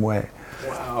extreme way.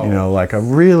 Wow. You know, like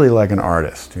like an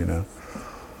artist. You know.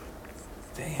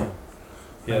 Damn.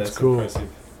 Yeah, That's that's cool. impressive.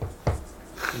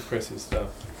 Impressive stuff.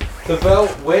 So, Val,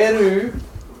 where do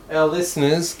our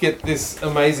listeners get this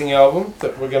amazing album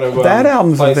that we're going to That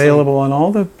album's play some- available on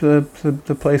all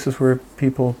the places where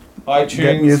people iTunes,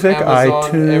 get music. Amazon,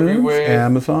 iTunes, everywhere.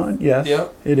 Amazon. Yes,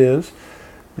 Yep. it is.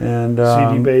 And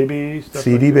CD Baby, stuff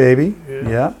CD like that. Baby. Yeah.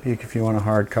 Yeah, if you want a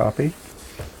hard copy.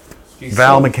 You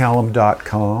saw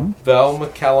ValMcCallum.com.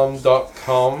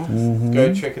 ValMcCallum.com. Mm-hmm.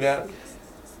 Go check it out.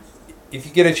 If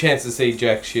you get a chance to see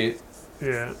Jack Shit,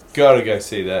 Yeah, gotta go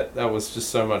see that. That was just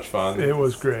so much fun. it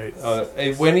was great.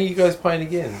 Hey, when are you guys playing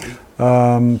again?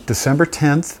 December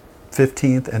 10th,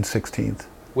 15th, and 16th.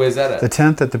 Where's that The at?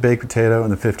 10th at the Baked Potato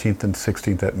and the 15th and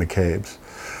 16th at McCabe's.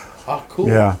 Oh, cool.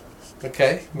 Yeah,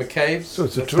 Okay, McCabe's. So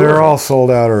it's a That's- tour. they're all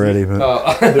sold out already. But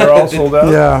Oh, They're all sold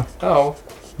out. yeah, oh,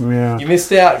 yeah. you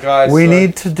missed out, guys. We So-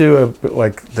 need to do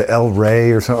like the El Rey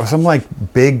or some like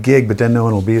big gig, but then no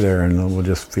one will be there, and then we'll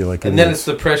just feel like. And then it's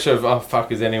the pressure of, oh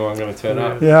fuck, is anyone going to turn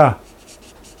up? yeah.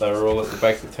 They were all at the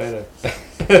Baked Potato.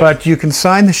 But you can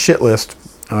sign the shit list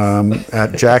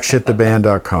at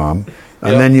jackshittheband.com,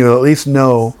 and Yep. then you at least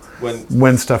know When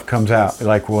when stuff comes out,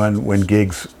 like when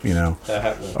gigs that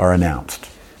happened. are announced.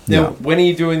 Now, Yeah. when are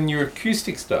you doing your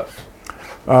acoustic stuff?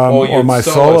 Or your my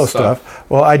solo solo stuff. stuff.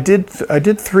 Well, I did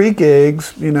 3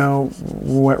 gigs,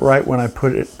 right when I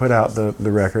put out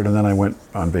the record, and then I went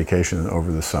on vacation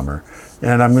over the summer.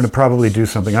 And I'm going to probably do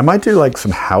something. I might do like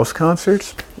some house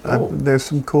concerts. Oh. There's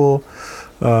some cool.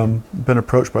 Been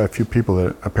approached by a few people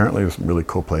that apparently there's some really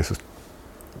cool places.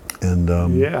 And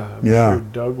Yeah, I'm yeah. sure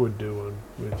Doug would do one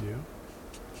with you.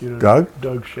 You know, Doug?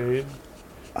 Doug Shane.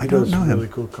 I He don't does know him. really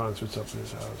cool concerts up in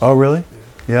his house. Oh, really?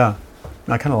 Yeah.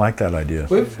 I kind of like that idea.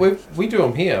 We do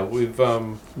them here. We've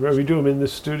We do them in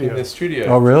this studio. in the studio.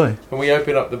 Oh, really? And we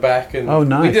open up the back, and Oh,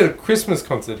 nice. we did a Christmas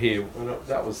concert here.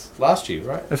 That was last year,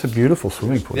 right? That's a beautiful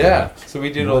swimming pool. Yeah. So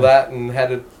we did all Nice. that and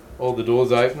had all the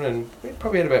doors open, and we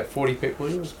probably had about 40 people.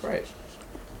 It was great.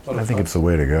 A lot I of think fun. it's the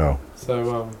way to go,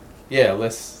 So yeah,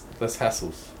 less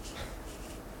hassles.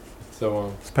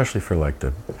 So especially for like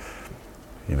the,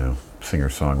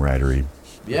 singer-songwritery,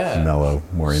 yeah, mellow,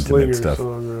 more intimate Slinger stuff.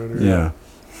 songwriter. Yeah.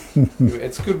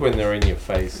 it's good when they're in your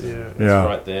face. And Yeah. it's Yeah.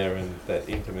 right there, and that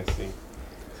intimacy.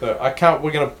 So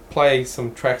we're gonna play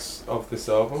some tracks of this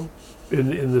album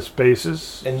In the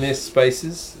spaces, in this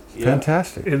spaces. Yeah.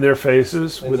 Fantastic. in their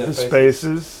faces, In with their the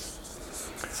faces.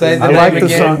 spaces. Say the I name like the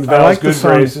again. song. I Val's like the Good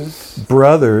song. Graces.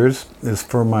 Brothers is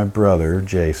for my brother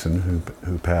Jason,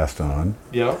 who passed on,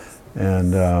 Yeah.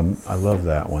 and I love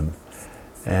that one.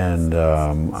 And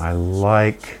I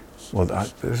like. Well,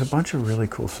 there's a bunch of really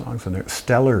cool songs in there.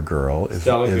 Stellar Girl is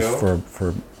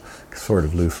for sort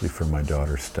of loosely for my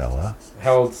daughter Stella.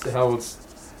 How old's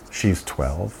She's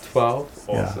 12. 12?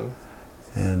 Yeah. Awesome.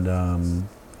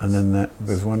 And then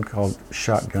there's one called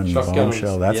Shotgun Shotgun,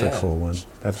 Bombshell. That's yeah. a cool one.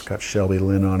 That's got Shelby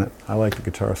Lynn on it. I like the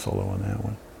guitar solo on that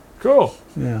one. Cool.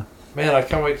 Yeah. Man, I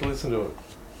can't wait to listen to it.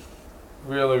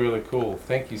 Really, really cool.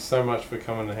 Thank you so much for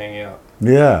coming to hang out.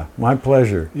 Yeah, my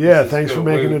pleasure. Yeah, This is thanks for cool.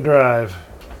 making the drive.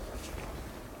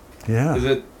 Yeah. Is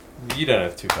it? You don't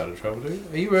have too far to travel, do you?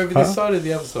 Are you over this side or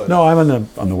the other side? No, I'm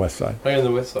on the west side. Oh, you're on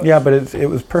the west side. Yeah, but it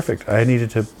was perfect. I needed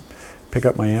to pick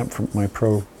up my amp from my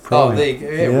pro. Oh, amp. there you go.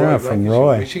 Yeah, Yeah, Roy from Black.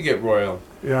 Roy. We should get Roy on.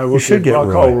 Yeah, You should get I'll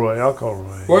Roy. call Roy. I'll call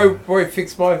Roy. Roy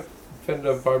fixed my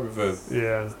Fender Vibroverb.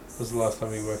 Yeah, Was the last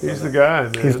time he worked he's on the guy,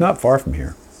 man. He's not far from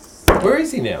here. it. Where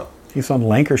is he now? He's on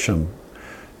Lancashire,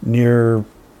 near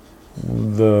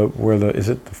is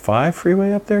it the 5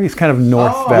 freeway up there? He's kind of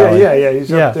North Oh, Valley. Yeah. He's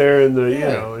Yeah. up there in the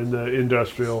Yeah. in the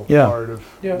industrial Yeah. part of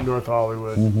Yeah. North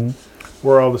Hollywood, Mm-hmm.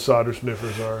 where all the solder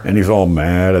sniffers are. And he's all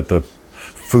mad at the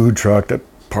food truck that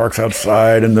parks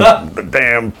outside, and the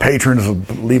damn patrons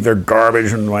leave their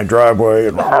garbage in my driveway.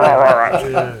 And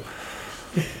Yeah.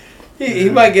 He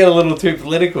might get a little too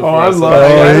political. Oh, for I'm us.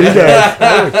 loving he it.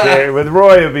 does. Okay, with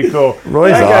Roy it'd be cool.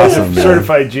 Roy's that guy's awesome, a man.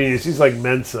 certified genius. He's like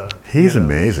Mensa. He's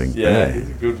amazing. Yeah, Hey. he's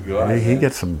a good guy. He yeah.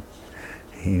 gets some.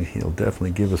 He'll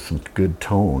definitely give us some good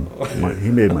tone. He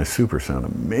made my super sound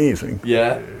amazing.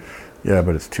 Yeah. Yeah,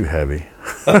 but it's too heavy.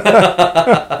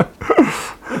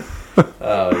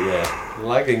 Oh yeah.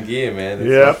 Liking gear, man. It's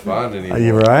Yep. not fun anymore. Are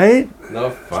you right? No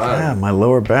Yeah, fun. my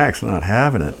lower back's not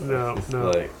having it. No.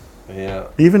 Like, yeah.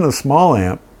 Even a small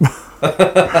amp.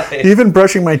 Even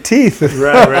brushing my teeth.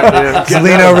 Right, yeah. Just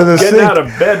lean over the Getting sink. out of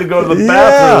bed to go to the Yeah.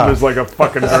 bathroom is like a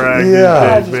fucking drag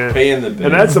Yeah. these days, man. Pee in the bed.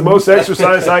 And that's the most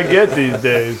exercise I get these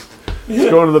days. Just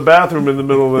going to the bathroom in the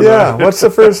middle of the Yeah, night. what's the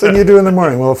first thing you do in the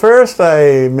morning? Well, first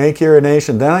I make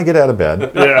urination, then I get out of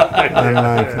bed.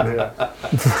 Yeah.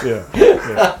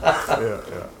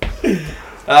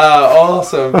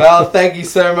 Awesome. Val, thank you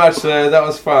so much, sir. That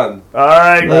was fun. All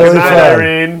right. Really Good night, fun.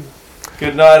 Irene.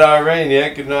 Good night, Irene. Yeah,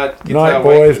 good night. Guitar Night,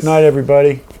 boys. Wakers. Night,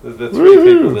 everybody. The three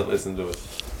people that listen to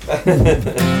us.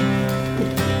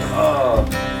 Oh.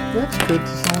 That's good.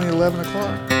 It's only 11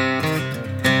 o'clock.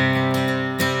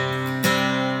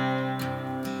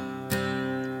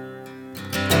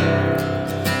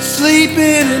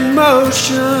 Sleeping in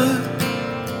motion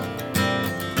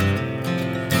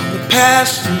on the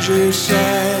passenger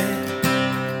side,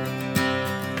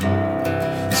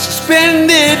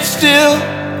 suspended still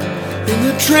in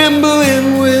the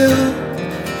trembling will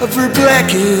of her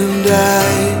blackened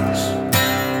eyes.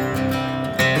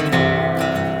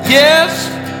 Yes,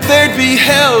 there'd be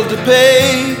hell to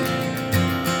pay,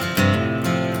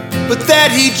 but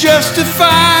that he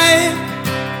justified.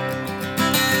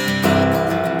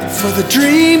 For the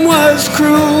dream was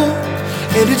cruel,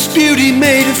 and its beauty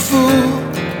made a fool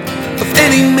of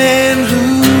any man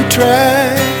who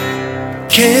tried.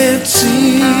 Can't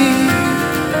see.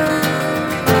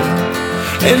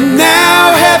 And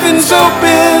now heaven's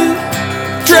open,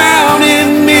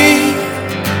 drowning me.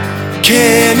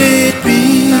 Can it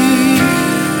be?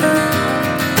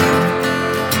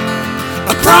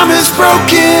 A promise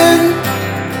broken,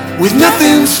 with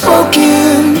nothing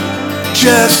spoken,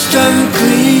 just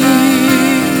unclean.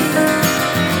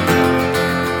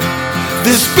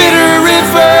 This bitter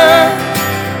river,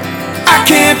 I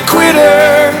can't quit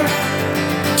her,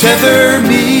 tether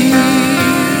me.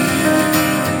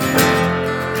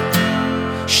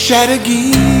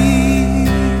 Shadagee.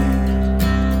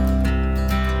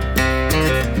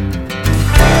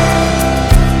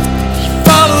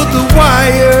 Followed the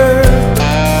wire to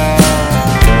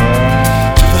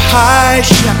the high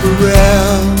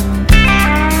chaparral.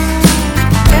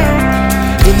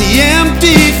 In the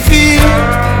empty field,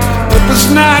 what was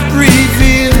not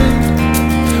revealed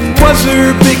was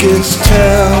her biggest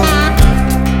tell.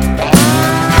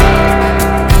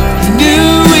 He knew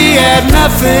he had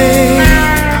nothing,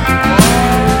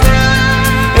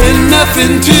 and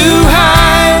nothing to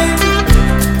hide.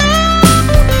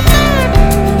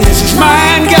 And as his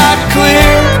mind got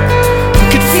clear, he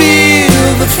could feel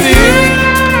the fear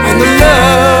and the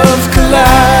love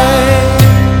collide.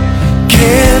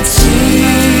 Can't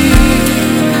see.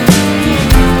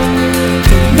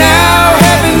 Now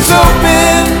heaven's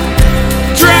open,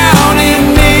 drowning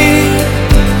me.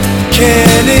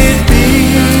 Can it be?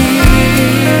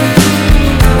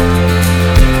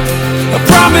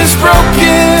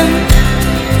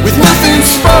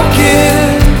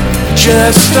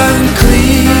 just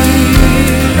unclean.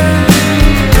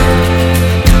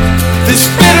 This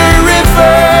bitter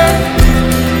river,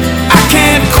 I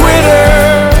can't quit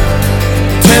her,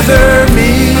 tether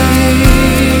me.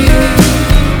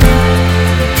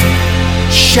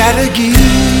 Chattagee.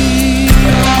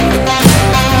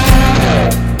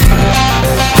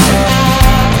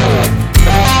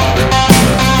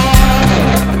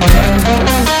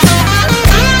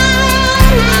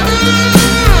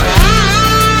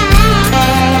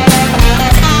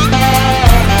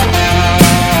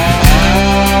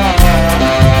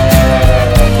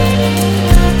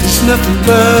 Nothing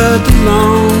but the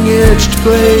long-edged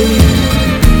blade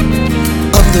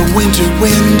of the winter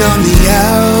wind on the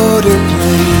outer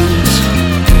plains,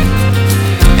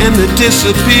 and the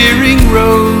disappearing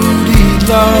road he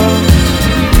lost,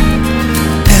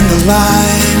 and the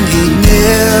line he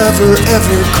never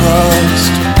ever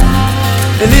crossed.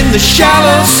 And in the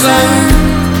shallow sun,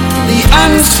 the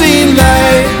unseen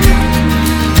light,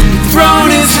 thrown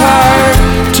his heart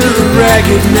to the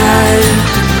ragged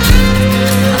night.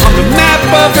 On the map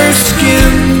of her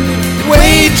skin,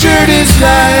 wagered his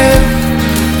life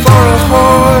for a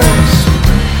horse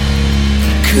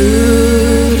he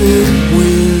couldn't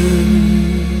win.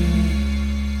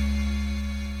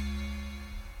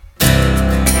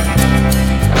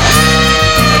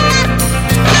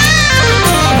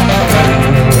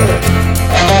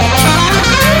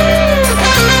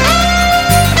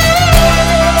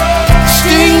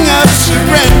 Sting of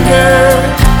surrender,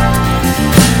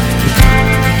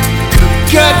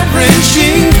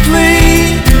 gut-wrenching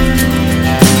plea.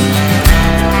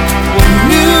 What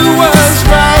knew was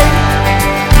right,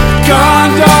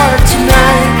 gone dark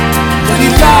tonight. What he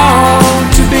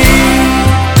longed to be,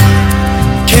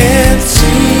 can't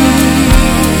see.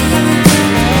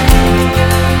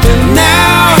 And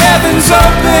now heaven's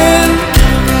open,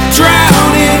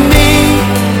 drowning me.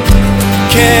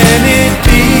 Can it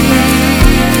be?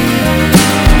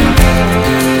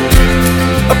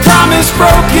 A promise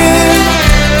broken,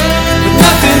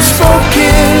 nothing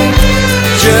spoken,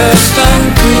 just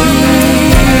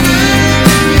unclean.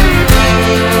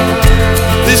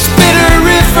 This bitter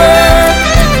river,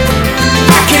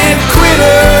 I can't quit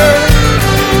her,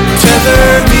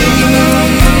 tether me.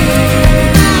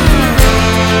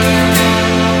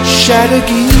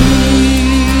 Chattagee.